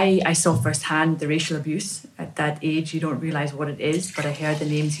 I saw firsthand the racial abuse at that age. You don't realise what it is, but I heard the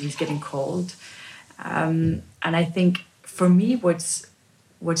names he was getting called. And I think for me, what's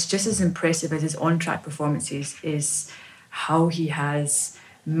just as impressive as his on-track performances is how he has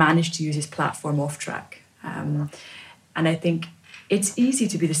managed to use his platform off-track. And I think it's easy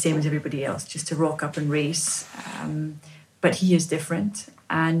to be the same as everybody else, just to rock up and race. But he is different,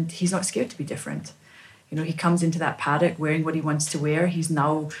 and he's not scared to be different. You know, he comes into that paddock wearing what he wants to wear. He's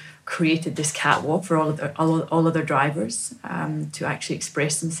now created this catwalk for all other drivers to actually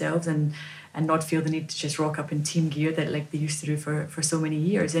express themselves and not feel the need to just rock up in team gear that like they used to do for so many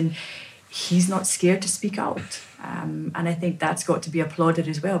years. And he's not scared to speak out. And I think that's got to be applauded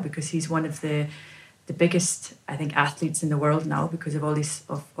as well, because he's one of the biggest, I think, athletes in the world now because of all these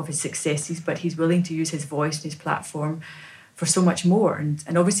of his successes, but he's willing to use his voice and his platform for so much more.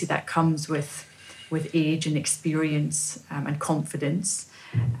 And obviously that comes with age and experience and confidence.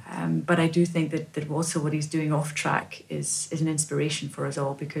 But I do think that also what he's doing off track is an inspiration for us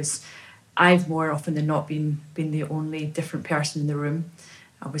all, because I've more often than not been the only different person in the room.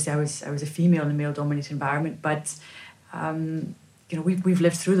 Obviously I was a female in a male dominated environment, but you know, we've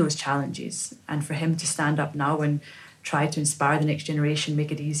lived through those challenges, and for him to stand up now and try to inspire the next generation,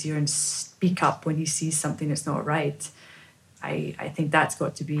 make it easier, and speak up when he sees something that's not right, I think that's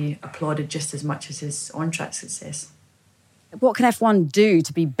got to be applauded just as much as his on-track success. What can F1 do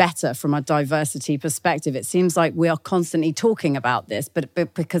to be better from a diversity perspective? It seems like we are constantly talking about this, but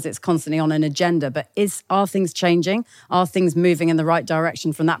because it's constantly on an agenda. But are things changing? Are things moving in the right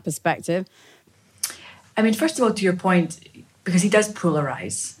direction from that perspective? I mean, first of all, to your point, because he does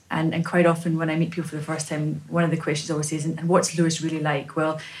polarize, and quite often when I meet people for the first time, one of the questions always is, and what's Lewis really like?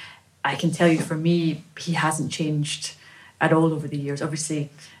 Well, I can tell you, for me, he hasn't changed at all over the years.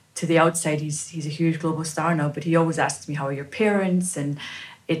 Obviously, to the outside, he's a huge global star now, but he always asks me, how are your parents? And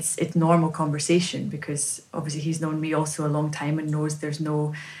it's normal conversation, because obviously he's known me also a long time and knows there's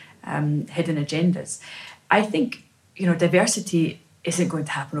no hidden agendas. I think, you know, diversity isn't going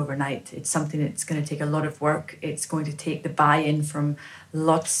to happen overnight. It's something that's going to take a lot of work. It's going to take the buy-in from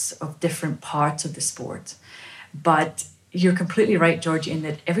lots of different parts of the sport. But you're completely right, Georgie, in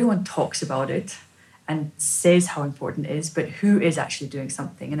that everyone talks about it and says how important it is, but who is actually doing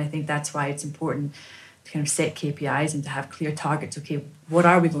something? And I think that's why it's important to kind of set KPIs and to have clear targets. Okay, what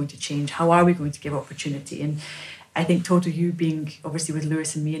are we going to change? How are we going to give opportunity? And I think, Toto, you being obviously with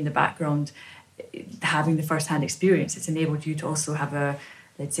Lewis and me in the background, having the first-hand experience, it's enabled you to also have a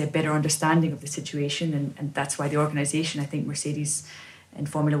better understanding of the situation, and that's why the organisation, I think Mercedes and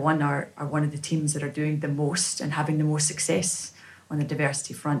Formula One are one of the teams that are doing the most and having the most success on the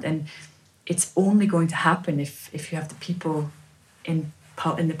diversity front. And it's only going to happen if you have the people in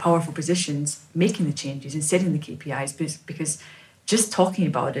the powerful positions making the changes and setting the KPIs, because just talking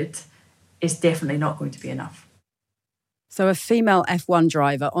about it is definitely not going to be enough. So a female F1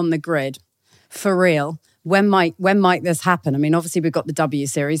 driver on the grid, for real, when might this happen? I mean, obviously we've got the W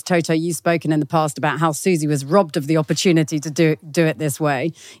Series. Toto, you've spoken in the past about how Susie was robbed of the opportunity to do it this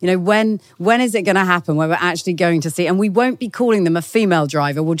way. You know, when is it going to happen where we're actually going to see? And we won't be calling them a female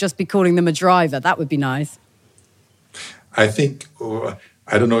driver. We'll just be calling them a driver. That would be nice. I think,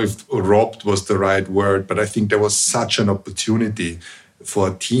 I don't know if robbed was the right word, but I think there was such an opportunity for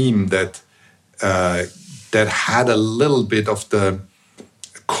a team that had a little bit of the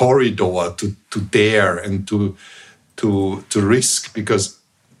corridor to dare and to risk, because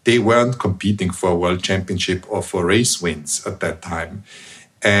they weren't competing for a world championship or for race wins at that time.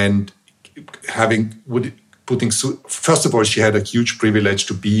 And first of all, she had a huge privilege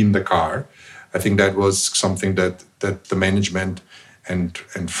to be in the car. I think that was something that the management and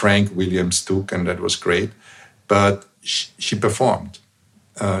Frank Williams took, and that was great. But she performed.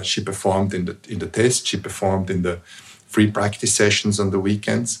 She performed in the test. She performed in the free practice sessions on the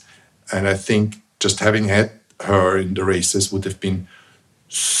weekends. And I think just having had her in the races would have been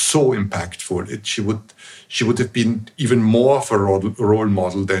so impactful. She would have been even more of a role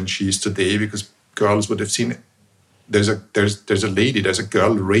model than she is today, because girls would have seen there's a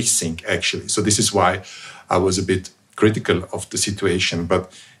girl racing actually. So this is why I was a bit critical of the situation.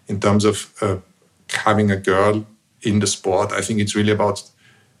 But in terms of having a girl in the sport, I think it's really about,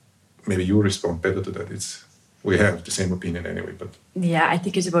 maybe you respond better to that. We have the same opinion anyway. But yeah, I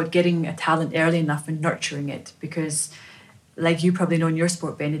think it's about getting a talent early enough and nurturing it, because like you probably know in your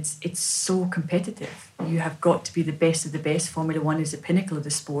sport, Ben, it's so competitive. You have got to be the best of the best. Formula One is the pinnacle of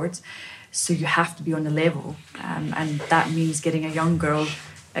the sport. So you have to be on the level. And that means getting a young girl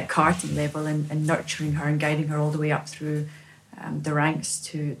at karting level and nurturing her and guiding her all the way up through the ranks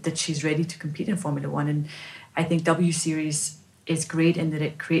to that she's ready to compete in Formula One. And I think W Series is great in that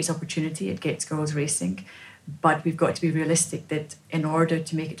it creates opportunity, it gets girls racing, but we've got to be realistic that in order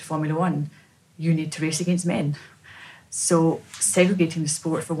to make it to Formula One, you need to race against men. So segregating the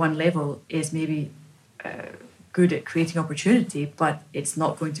sport for one level is maybe good at creating opportunity, but it's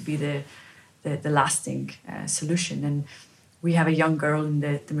not going to be the lasting solution. And we have a young girl in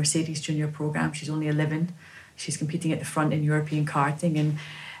the Mercedes Junior program. She's only 11. She's competing at the front in European karting, and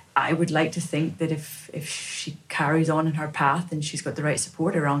I would like to think that if she carries on in her path and she's got the right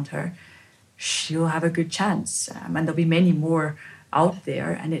support around her, she'll have a good chance. And there'll be many more out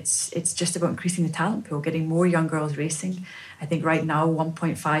there, and it's just about increasing the talent pool, getting more young girls racing. I think right now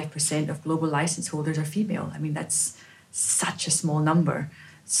 1.5% of global license holders are female. I mean, that's such a small number.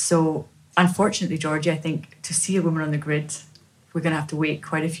 So unfortunately, Georgie, I think to see a woman on the grid, we're going to have to wait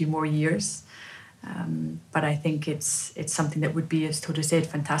quite a few more years. But I think it's something that would be, as Toto said,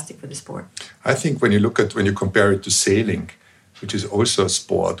 fantastic for the sport. I think when you compare it to sailing, which is also a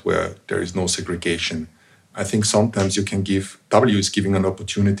sport where there is no segregation, I think sometimes W is giving an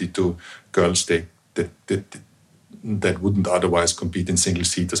opportunity to girls that wouldn't otherwise compete in single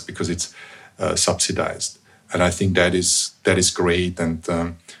seaters because it's subsidized. And I think that is great. And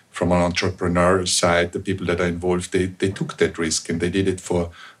from an entrepreneurial side, the people that are involved, they took that risk and they did it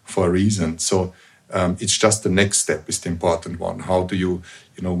for a reason. So it's just the next step is the important one. How do you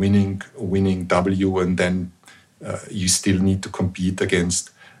winning W, and then you still need to compete against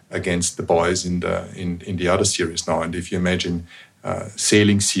the boys in the other series now. And if you imagine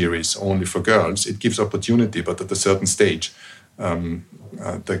sailing series only for girls, it gives opportunity, but at a certain stage,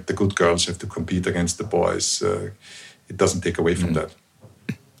 the good girls have to compete against the boys. It doesn't take away from that.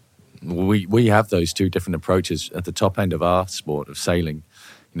 We have those two different approaches at the top end of our sport of sailing.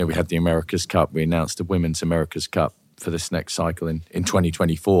 We had the America's Cup. We announced the Women's America's Cup for this next cycle in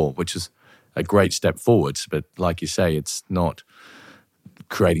 2024, which is a great step forwards. But like you say, it's not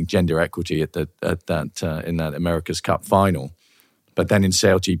creating gender equity at that in that America's Cup final. But then in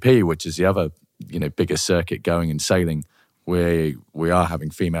Sail GP, which is the other bigger circuit going in sailing, we are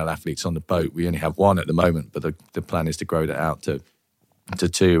having female athletes on the boat. We only have one at the moment, but the plan is to grow that out to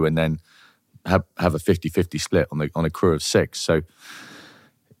two, and then have a 50-50 split on a crew of 6. So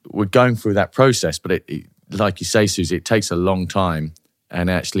we're going through that process, but it, like you say, Susie, it takes a long time, and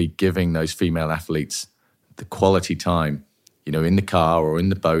actually giving those female athletes the quality time, in the car or in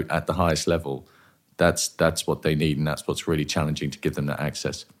the boat at the highest level, that's what they need, and that's what's really challenging to give them that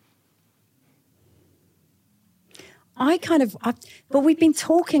access. But we've been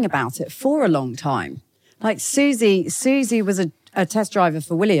talking about it for a long time. Like Susie was a test driver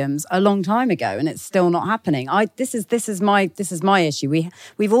for Williams a long time ago, and it's still not happening. This is my issue.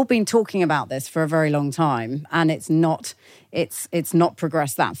 We've all been talking about this for a very long time, and it's not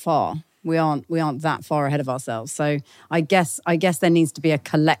progressed that far. We aren't that far ahead of ourselves. So I guess there needs to be a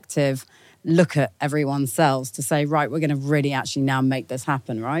collective look at everyone's selves to say, right, we're going to really actually now make this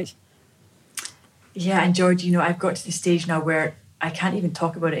happen, right? Yeah, and George, I've got to the stage now where I can't even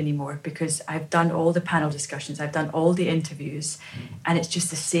talk about it anymore, because I've done all the panel discussions, I've done all the interviews, and it's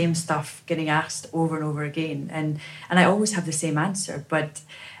just the same stuff getting asked over and over again. And I always have the same answer, but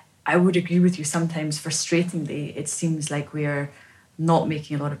I would agree with you, sometimes frustratingly, it seems like we are not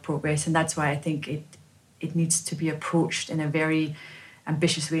making a lot of progress. And that's why I think it needs to be approached in a very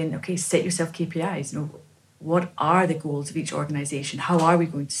ambitious way. And okay, set yourself KPIs. What are the goals of each organisation? How are we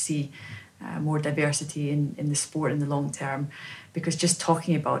going to see more diversity in the sport in the long term? Because just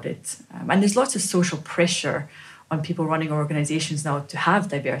talking about it, and there's lots of social pressure on people running organisations now to have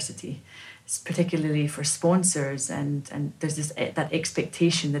diversity, particularly for sponsors, and there's that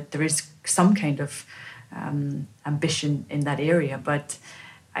expectation that there is some kind of ambition in that area, but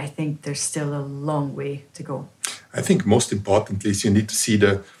I think there's still a long way to go. I think most importantly is you need to see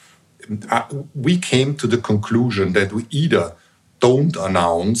we came to the conclusion that we either don't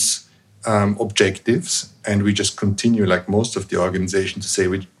announce objectives, and we just continue, like most of the organization, to say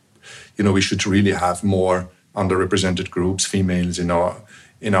we should really have more underrepresented groups, females in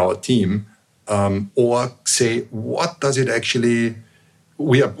our team, or say, what does it actually?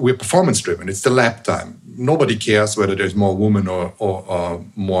 We're performance driven. It's the lap time. Nobody cares whether there's more women or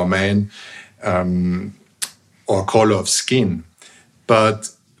more men, or color of skin. But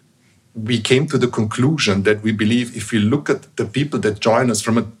we came to the conclusion that we believe if we look at the people that join us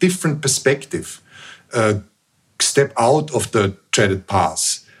from a different perspective, step out of the treaded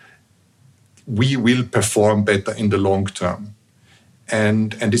path, we will perform better in the long term.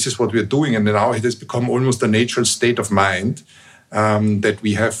 And this is what we're doing. And now it has become almost a natural state of mind that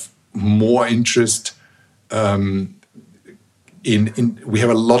we have more interest we have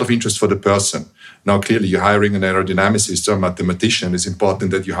a lot of interest for the person. Now, clearly, you're hiring an aerodynamicist or a mathematician. It's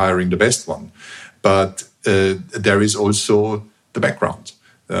important that you're hiring the best one. But there is also the background.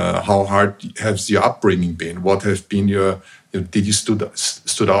 How hard has your upbringing been? What have been did you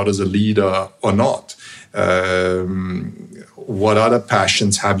stood out as a leader or not? What other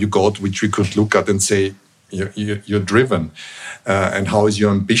passions have you got which we could look at and say, you're driven? And how is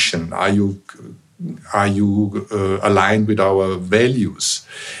your ambition? Are you aligned with our values?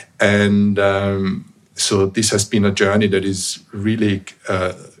 And so this has been a journey that is really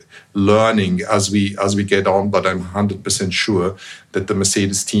learning as we get on. But I'm 100% sure that the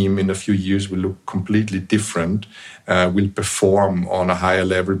Mercedes team in a few years will look completely different, will perform on a higher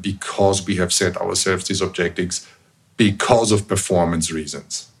level because we have set ourselves these objectives because of performance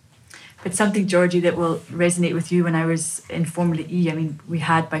reasons. But something, Georgie, that will resonate with you. When I was in Formula E, I mean, we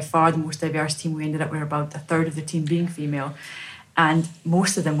had by far the most diverse team. We ended up with about a third of the team being female, and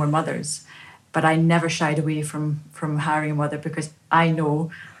most of them were mothers. But I never shied away from hiring a mother because I know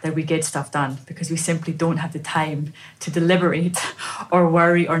that we get stuff done because we simply don't have the time to deliberate or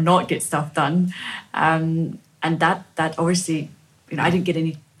worry or not get stuff done. And that obviously, I didn't get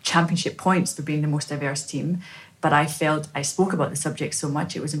any championship points for being the most diverse team. But I felt I spoke about the subject so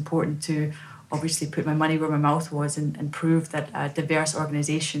much, it was important to obviously put my money where my mouth was and prove that a diverse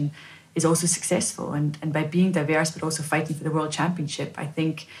organisation is also successful. And by being diverse but also fighting for the World Championship, I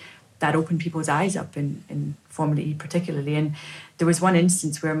think that opened people's eyes up in Formula E particularly. And there was one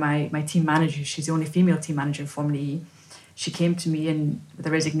instance where my team manager, she's the only female team manager in Formula E, she came to me with a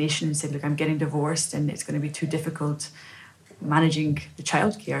resignation and said, look, I'm getting divorced and it's going to be too difficult managing the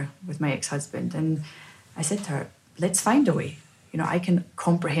childcare with my ex-husband. And I said to her, let's find a way. I can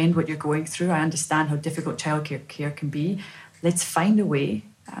comprehend what you're going through. I understand how difficult childcare can be. Let's find a way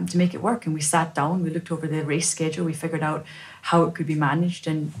to make it work. And we sat down, we looked over the race schedule, we figured out how it could be managed,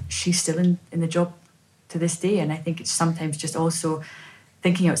 and she's still in the job to this day. And I think it's sometimes just also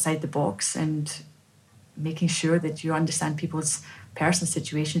thinking outside the box and making sure that you understand people's personal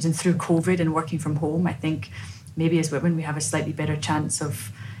situations. And through COVID and working from home, I think maybe as women we have a slightly better chance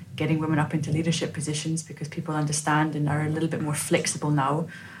of getting women up into leadership positions because people understand and are a little bit more flexible now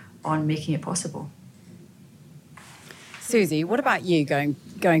on making it possible. Susie, what about you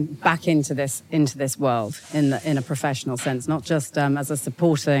going back into this world in a professional sense, not just as a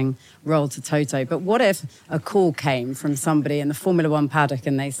supporting role to Toto, but what if a call came from somebody in the Formula One paddock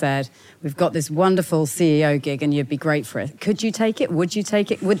and they said, we've got this wonderful CEO gig and you'd be great for it. Could you take it? Would you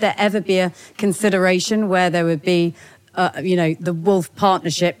take it? Would there ever be a consideration where there would be the Wolff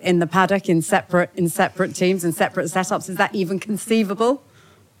partnership in the paddock in separate teams and separate setups? Is that even conceivable?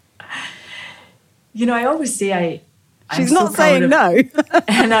 I always say She's not saying no.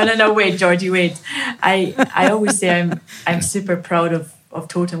 No, wait, Georgie, wait. I always say I'm super proud of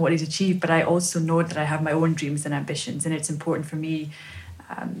Toto and what he's achieved, but I also know that I have my own dreams and ambitions, and it's important for me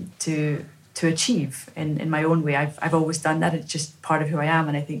to achieve in my own way. I've always done that. It's just part of who I am,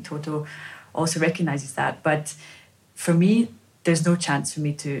 and I think Toto also recognises that. But for me, there's no chance for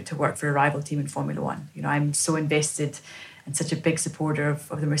me to work for a rival team in Formula One. I'm so invested and such a big supporter of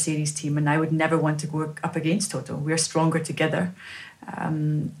the Mercedes team, and I would never want to go up against Toto. We're stronger together,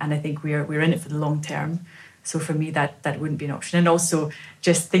 and I think we're in it for the long term. So for me, that wouldn't be an option. And also,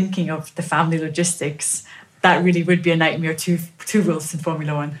 just thinking of the family logistics, that really would be a nightmare. Two Wolffs in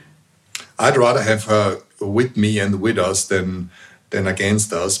Formula One. I'd rather have her with me and with us than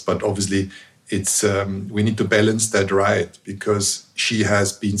against us, but obviously it's we need to balance that right, because she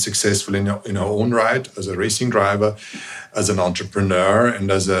has been successful in her own right as a racing driver, as an entrepreneur, and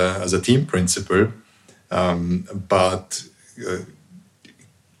as a team principal. But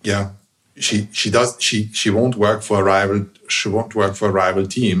she won't work for a rival. She won't work for a rival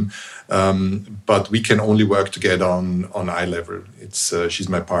team, but we can only work together on eye level. She's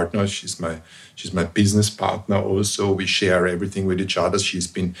my partner. She's my business partner. Also, we share everything with each other. She's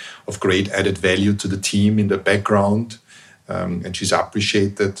been of great added value to the team in the background, and she's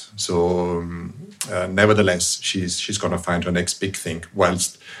appreciated. So, nevertheless, she's going to find her next big thing.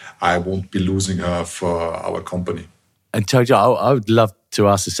 Whilst I won't be losing her for our company. And Toto, I would love to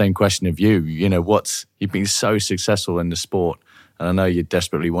ask the same question of you. You know, you've been so successful in the sport, and I know you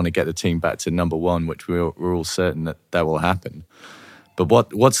desperately want to get the team back to number one, which we're all certain that will happen. But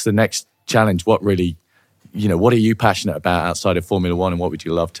what's the next challenge? What really, what are you passionate about outside of Formula One, and what would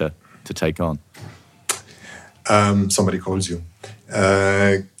you love to take on? Somebody calls you.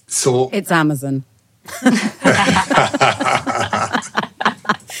 So it's Amazon.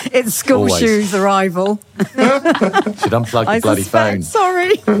 It's school shoes arrival. Should unplug the bloody phone.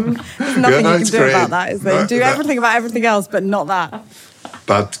 Sorry. There's nothing you can do about that, is there? Do everything about everything else, but not that.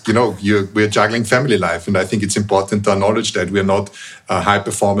 But, we're juggling family life. And I think it's important to acknowledge that we're not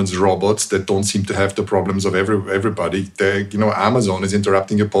high-performance robots that don't seem to have the problems of everybody. Amazon is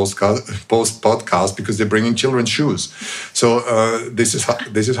interrupting your podcast because they're bringing children's shoes. So this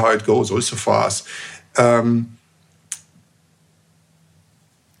is how it goes also for us.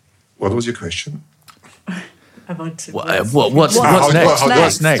 What was your question? What's next?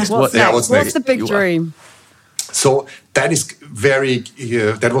 What's next? What's the big dream? So that is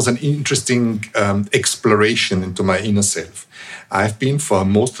that was an interesting exploration into my inner self. I've been for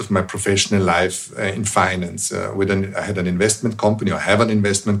most of my professional life in finance. I had an investment company, or have an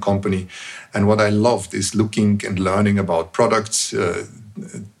investment company. And what I loved is looking and learning about products,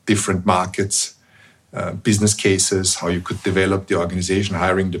 different markets, business cases, how you could develop the organization,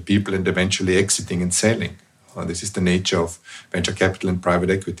 hiring the people, and eventually exiting and selling. This is the nature of venture capital and private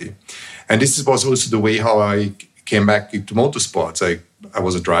equity. And this was also the way how I came back into motorsports. I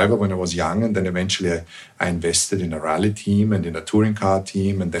was a driver when I was young, and then eventually I invested in a rally team and in a touring car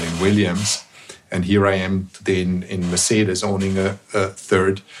team and then in Williams. And here I am today in Mercedes, owning a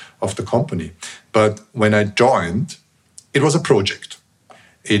third of the company. But when I joined, it was a project.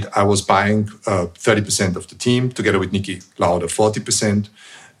 I was buying 30% of the team together with Niki Lauda, 40%.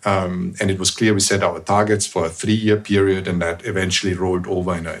 And it was clear we set our targets for a 3-year period, and that eventually rolled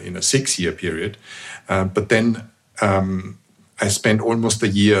over in a 6-year period. But then I spent almost a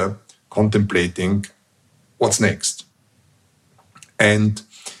year contemplating what's next. And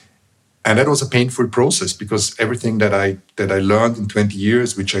that was a painful process, because everything that I learned in 20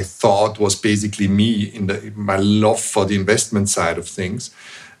 years, which I thought was basically me my love for the investment side of things,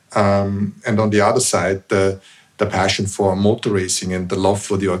 and on the other side, the passion for motor racing and the love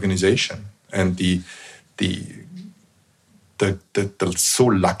for the organization, and the so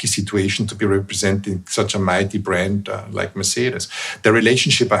lucky situation to be representing such a mighty brand like Mercedes. The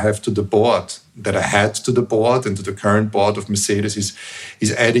relationship I have to the board, that I had to the board and to the current board of Mercedes,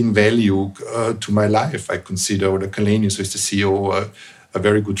 is adding value to my life. I consider Ola Kalenius, who is the CEO, a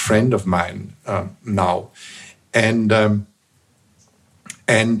very good friend of mine now.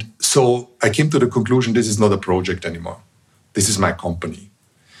 And so I came to the conclusion, this is not a project anymore. This is my company.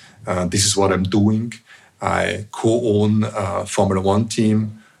 This is what I'm doing. I co-own a Formula One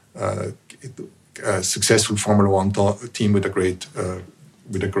team, a successful Formula One team with a great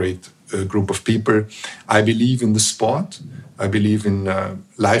group of people. I believe in the sport. I believe in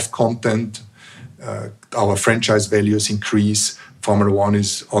live content. Our franchise values increase. Formula One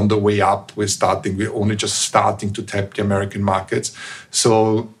is on the way up. We're only just starting to tap the American markets.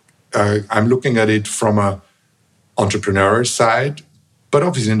 So I'm looking at it from an entrepreneurial side, but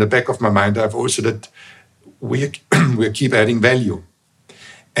obviously in the back of my mind, I have also that we keep adding value,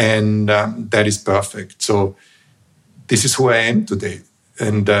 and that is perfect. So this is who I am today,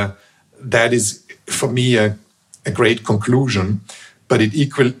 and that is for me a great conclusion. But it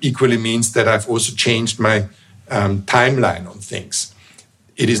equally means that I've also changed my timeline on things.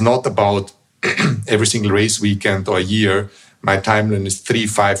 It is not about every single race weekend or a year. My timeline is 3,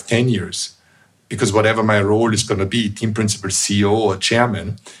 5, 10 years, because whatever my role is going to be, team principal, CEO, or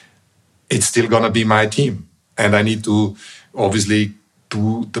chairman, it's still going to be my team. And I need to obviously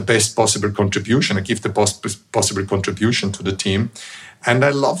do the best possible contribution. I give the possible contribution to the team. And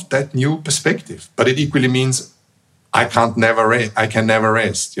I love that new perspective. But it equally means I can never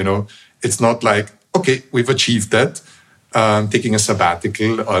rest. It's not like, okay, we've achieved that. I'm taking a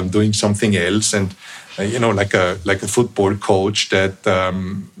sabbatical, or I'm doing something else. And, like a football coach that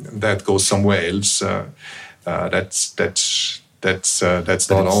goes somewhere else. that's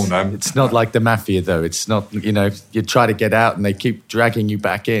not own. It's not like the mafia, though. It's not, you try to get out and they keep dragging you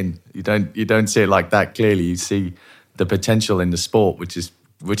back in. You don't see it like that clearly. You see the potential in the sport, which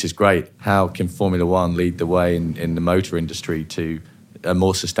is great. How can Formula One lead the way in the motor industry to a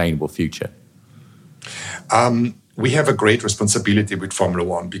more sustainable future? We have a great responsibility with Formula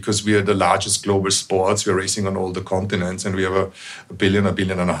One because we are the largest global sports. We're racing on all the continents, and we have a billion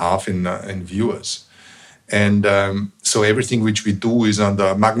and a half in viewers. And so everything which we do is under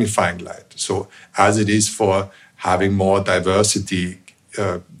a magnifying light. So as it is for having more diversity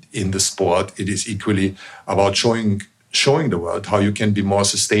in the sport, it is equally about showing the world how you can be more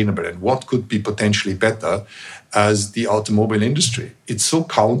sustainable and what could be potentially better as the automobile industry. It's so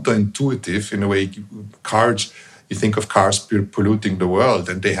counterintuitive in a way. You think of cars polluting the world,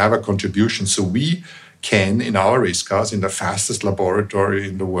 and they have a contribution. So we can, in our race cars, in the fastest laboratory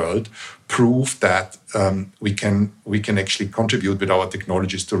in the world, prove that we can actually contribute with our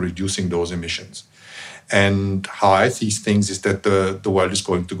technologies to reducing those emissions. And how I see things is that the world is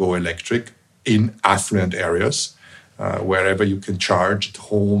going to go electric in affluent areas, wherever you can charge at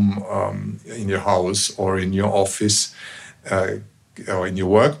home, in your house or in your office or in your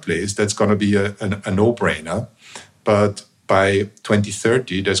workplace. That's going to be a no-brainer. But by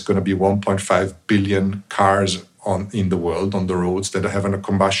 2030, there's going to be 1.5 billion cars in the world on the roads that are having a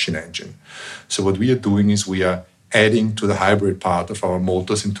combustion engine. So what we are doing is we are adding to the hybrid part of our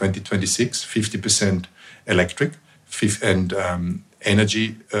motors in 2026, 50% electric and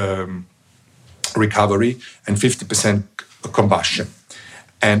energy recovery and 50% combustion.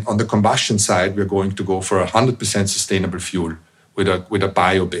 And on the combustion side, we're going to go for 100% sustainable fuel with a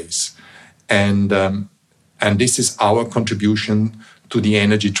bio base. And this is our contribution to the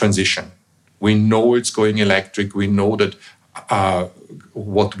energy transition. We know it's going electric. We know that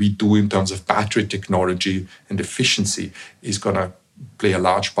what we do in terms of battery technology and efficiency is going to play a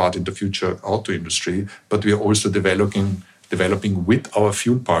large part in the future auto industry. But we are also developing with our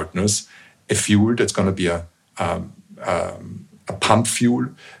fuel partners a fuel that's going to be a pump fuel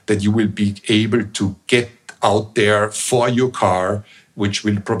that you will be able to get out there for your car, which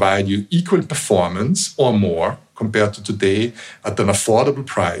will provide you equal performance or more compared to today at an affordable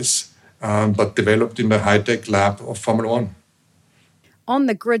price, but developed in the high-tech lab of Formula One. On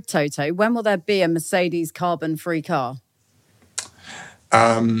the grid, Toto, when will there be a Mercedes carbon-free car?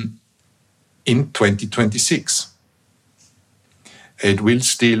 In 2026. It will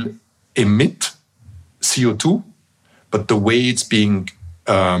still emit CO2, but the way it's being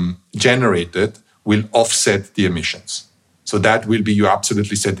generated will offset the emissions. So that will be, you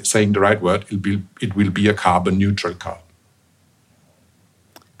absolutely saying the right word, it will be a carbon neutral car.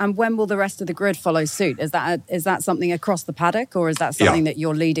 And when will the rest of the grid follow suit? Is that something across the paddock, or is that something that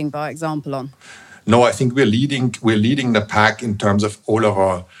you're leading by example on? No, I think we're leading the pack in terms of all of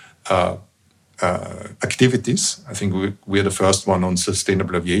our activities. I think we're the first one on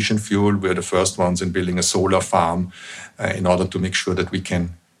sustainable aviation fuel. We're the first ones in building a solar farm in order to make sure that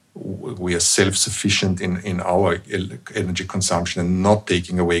we are self-sufficient in our energy consumption and not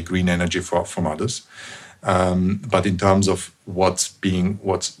taking away green energy from others. But in terms of what's going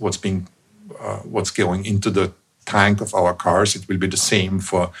into the tank of our cars, it will be the same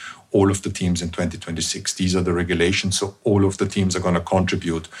for all of the teams in 2026. These are the regulations, so all of the teams are going to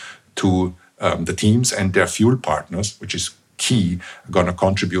contribute to the teams, and their fuel partners, which is key, are going to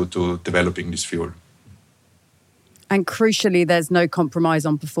contribute to developing this fuel. And crucially, there's no compromise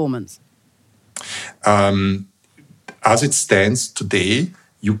on performance. As it stands today,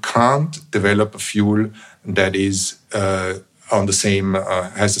 you can't develop a fuel that is has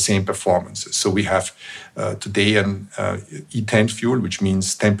the same performance. So we have today an E10 fuel, which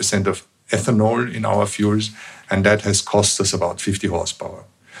means 10% of ethanol in our fuels, and that has cost us about 50 horsepower.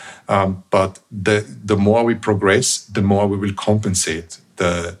 But the more we progress, the more we will compensate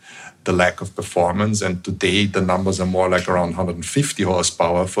the lack of performance. And today the numbers are more like around 150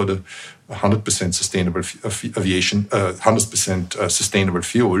 horsepower for the 100% sustainable aviation, 100% sustainable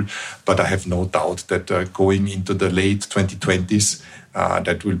fuel. But I have no doubt that going into the late 2020s,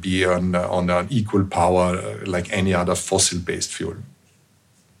 that will be on an equal power like any other fossil-based fuel.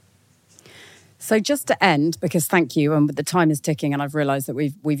 So just to end, because thank you, and the time is ticking and I've realised that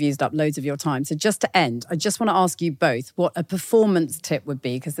we've used up loads of your time. So just to end, I just want to ask you both what a performance tip would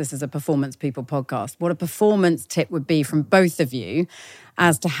be, because this is a Performance People podcast, what a performance tip would be from both of you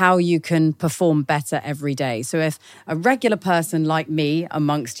as to how you can perform better every day. So if a regular person like me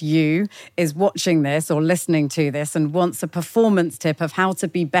amongst you is watching this or listening to this and wants a performance tip of how to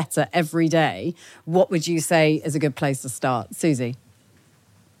be better every day, what would you say is a good place to start? Susie?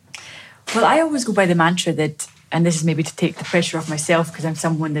 Well, I always go by the mantra that and this is maybe to take the pressure off myself because I'm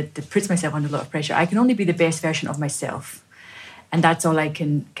someone that puts myself under a lot of pressure, I can only be the best version of myself. And that's all I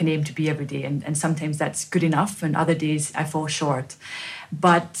can aim to be every day. And sometimes that's good enough, and other days I fall short.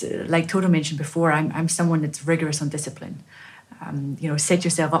 But like Toto mentioned before, I'm someone that's rigorous on discipline. Set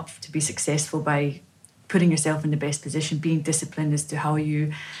yourself up to be successful by putting yourself in the best position, being disciplined as to how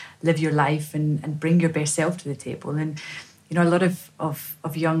you live your life and bring your best self to the table. And, a lot of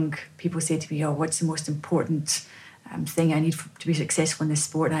young people say to me, what's the most important thing I need to be successful in this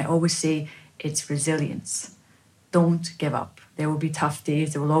sport? And I always say it's resilience. Don't give up. There will be tough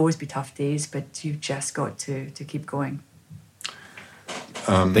days. There will always be tough days, but you've just got to keep going.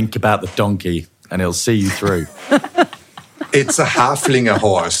 Think about the donkey and he'll see you through. It's a halfling, a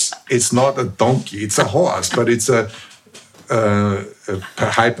horse. It's not a donkey. It's a horse, but it's a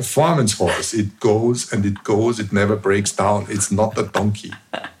high-performance horse. It goes and it goes. It never breaks down. It's not a donkey.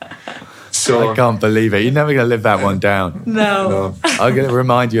 So I can't believe it. You're never going to live that one down. No. I'm going to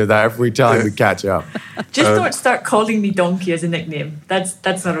remind you of that every time we catch up. Just don't start calling me donkey as a nickname.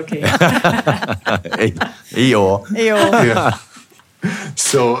 That's not okay. Eeyore. Yeah.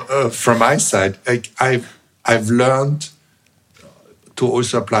 So from my side, I've learned to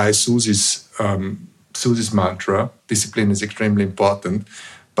also apply Susie's mantra. Discipline is extremely important.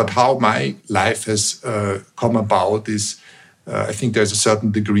 But how my life has come about is, I think there's a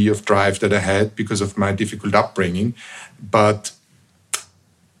certain degree of drive that I had because of my difficult upbringing. But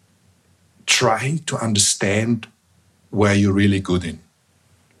try to understand where you're really good in.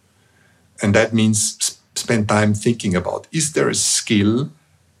 And that means spend time thinking about, is there a skill,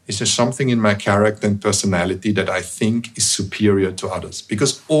 is there something in my character and personality that I think is superior to others?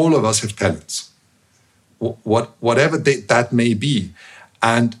 Because all of us have talents, whatever that may be.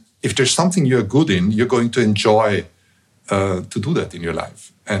 And if there's something you're good in, you're going to enjoy to do that in your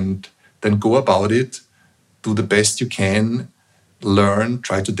life. And then go about it, do the best you can, learn,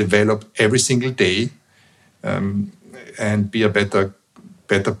 try to develop every single day, and be a better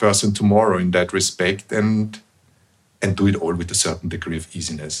person tomorrow in that respect, and do it all with a certain degree of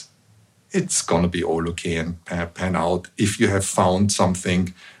easiness. It's going to be all okay and pan out if you have found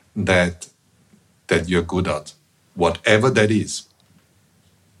something that you're good at, whatever that is.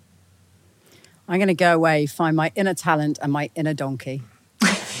 I'm going to go away, find my inner talent and my inner donkey.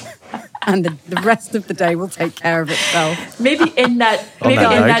 And the rest of the day will take care of itself. Maybe in that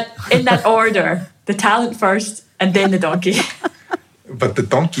order. The talent first and then the donkey. But the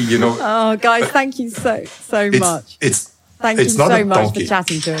donkey, Oh, guys, thank you so much. Thank you so much for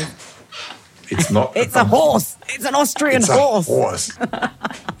chatting to us. It's not. It's a horse. It's an Austrian horse.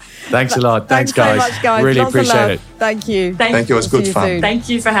 Thanks a lot. Thanks, guys. So much, guys. Really Lots appreciate it. Thank you. Thank you. It was good fun. Soon. Thank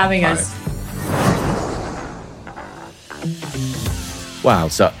you for having us. Wow.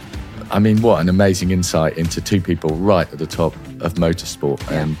 So, what an amazing insight into two people right at the top of motorsport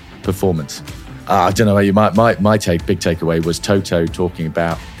and performance. I don't know. My big takeaway was Toto talking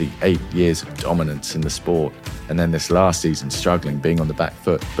about the 8 years of dominance in the sport, and then this last season struggling, being on the back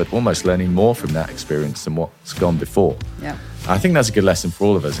foot, but almost learning more from that experience than what's gone before. Yeah. I think that's a good lesson for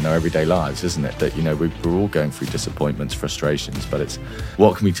all of us in our everyday lives, isn't it? That, we're all going through disappointments, frustrations, but it's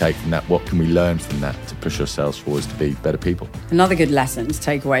what can we take from that? What can we learn from that to push ourselves forwards to be better people? Another good lesson to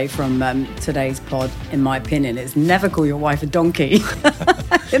take away from today's pod, in my opinion, is never call your wife a donkey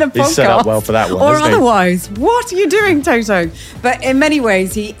in a podcast. He's set up well for that one, or isn't he? otherwise. What are you doing, Toto? But in many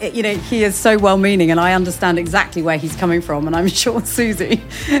ways, he is so well-meaning, and I understand exactly where he's coming from. And I'm sure Susie,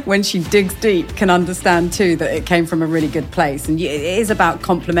 when she digs deep, can understand too that it came from a really good place. And it is about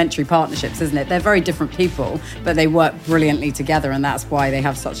complementary partnerships, isn't it? They're very different people, but they work brilliantly together, and that's why they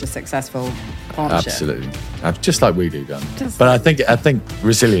have such a successful partnership. Absolutely, just like we do, Dan. But I think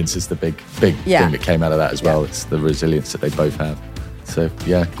resilience is the big thing that came out of that as well. It's the resilience that they both have. So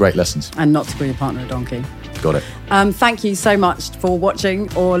yeah, great lessons. And not to call your partner a donkey. Got it. Thank you so much for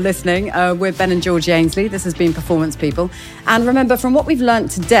watching or listening. We're Ben and Georgie Ainsley. This has been Performance People. And remember, from what we've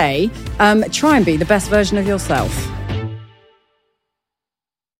learned today, try and be the best version of yourself.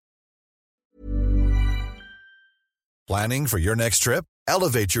 Planning for your next trip?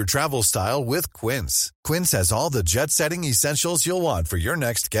 Elevate your travel style with Quince. Quince has all the jet-setting essentials you'll want for your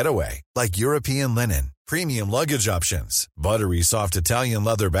next getaway, like European linen, premium luggage options, buttery soft Italian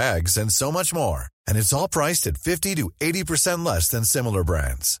leather bags, and so much more. And it's all priced at 50 to 80% less than similar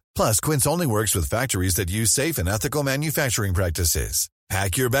brands. Plus, Quince only works with factories that use safe and ethical manufacturing practices.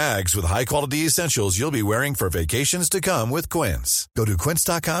 Pack your bags with high-quality essentials you'll be wearing for vacations to come with Quince. Go to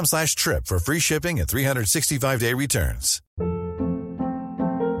quince.com/trip for free shipping and 365-day returns.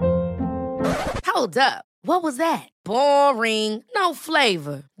 Hold up. What was that? Boring. No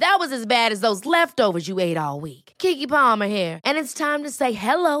flavor. That was as bad as those leftovers you ate all week. Keke Palmer here, and it's time to say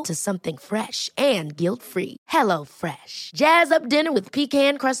hello to something fresh and guilt-free. Hello Fresh. Jazz up dinner with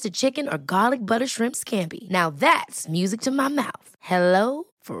pecan-crusted chicken or garlic butter shrimp scampi. Now that's music to my mouth. Hello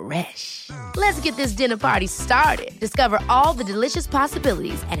Fresh. Let's get this dinner party started. Discover all the delicious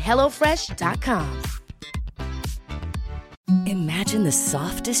possibilities at HelloFresh.com. Imagine the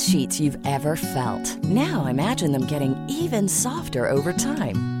softest sheets you've ever felt. Now imagine them getting even softer over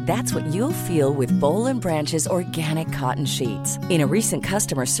time. That's what you'll feel with Boll & Branch's organic cotton sheets. In a recent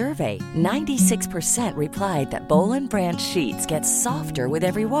customer survey, 96% replied that Boll & Branch sheets get softer with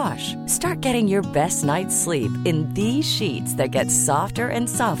every wash. Start getting your best night's sleep in these sheets that get softer and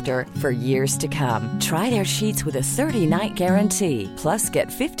softer for years to come. Try their sheets with a 30-night guarantee. Plus, get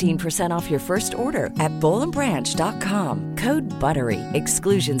 15% off your first order at bollandbranch.com. Code BUTTERY.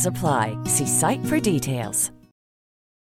 Exclusions apply. See site for details.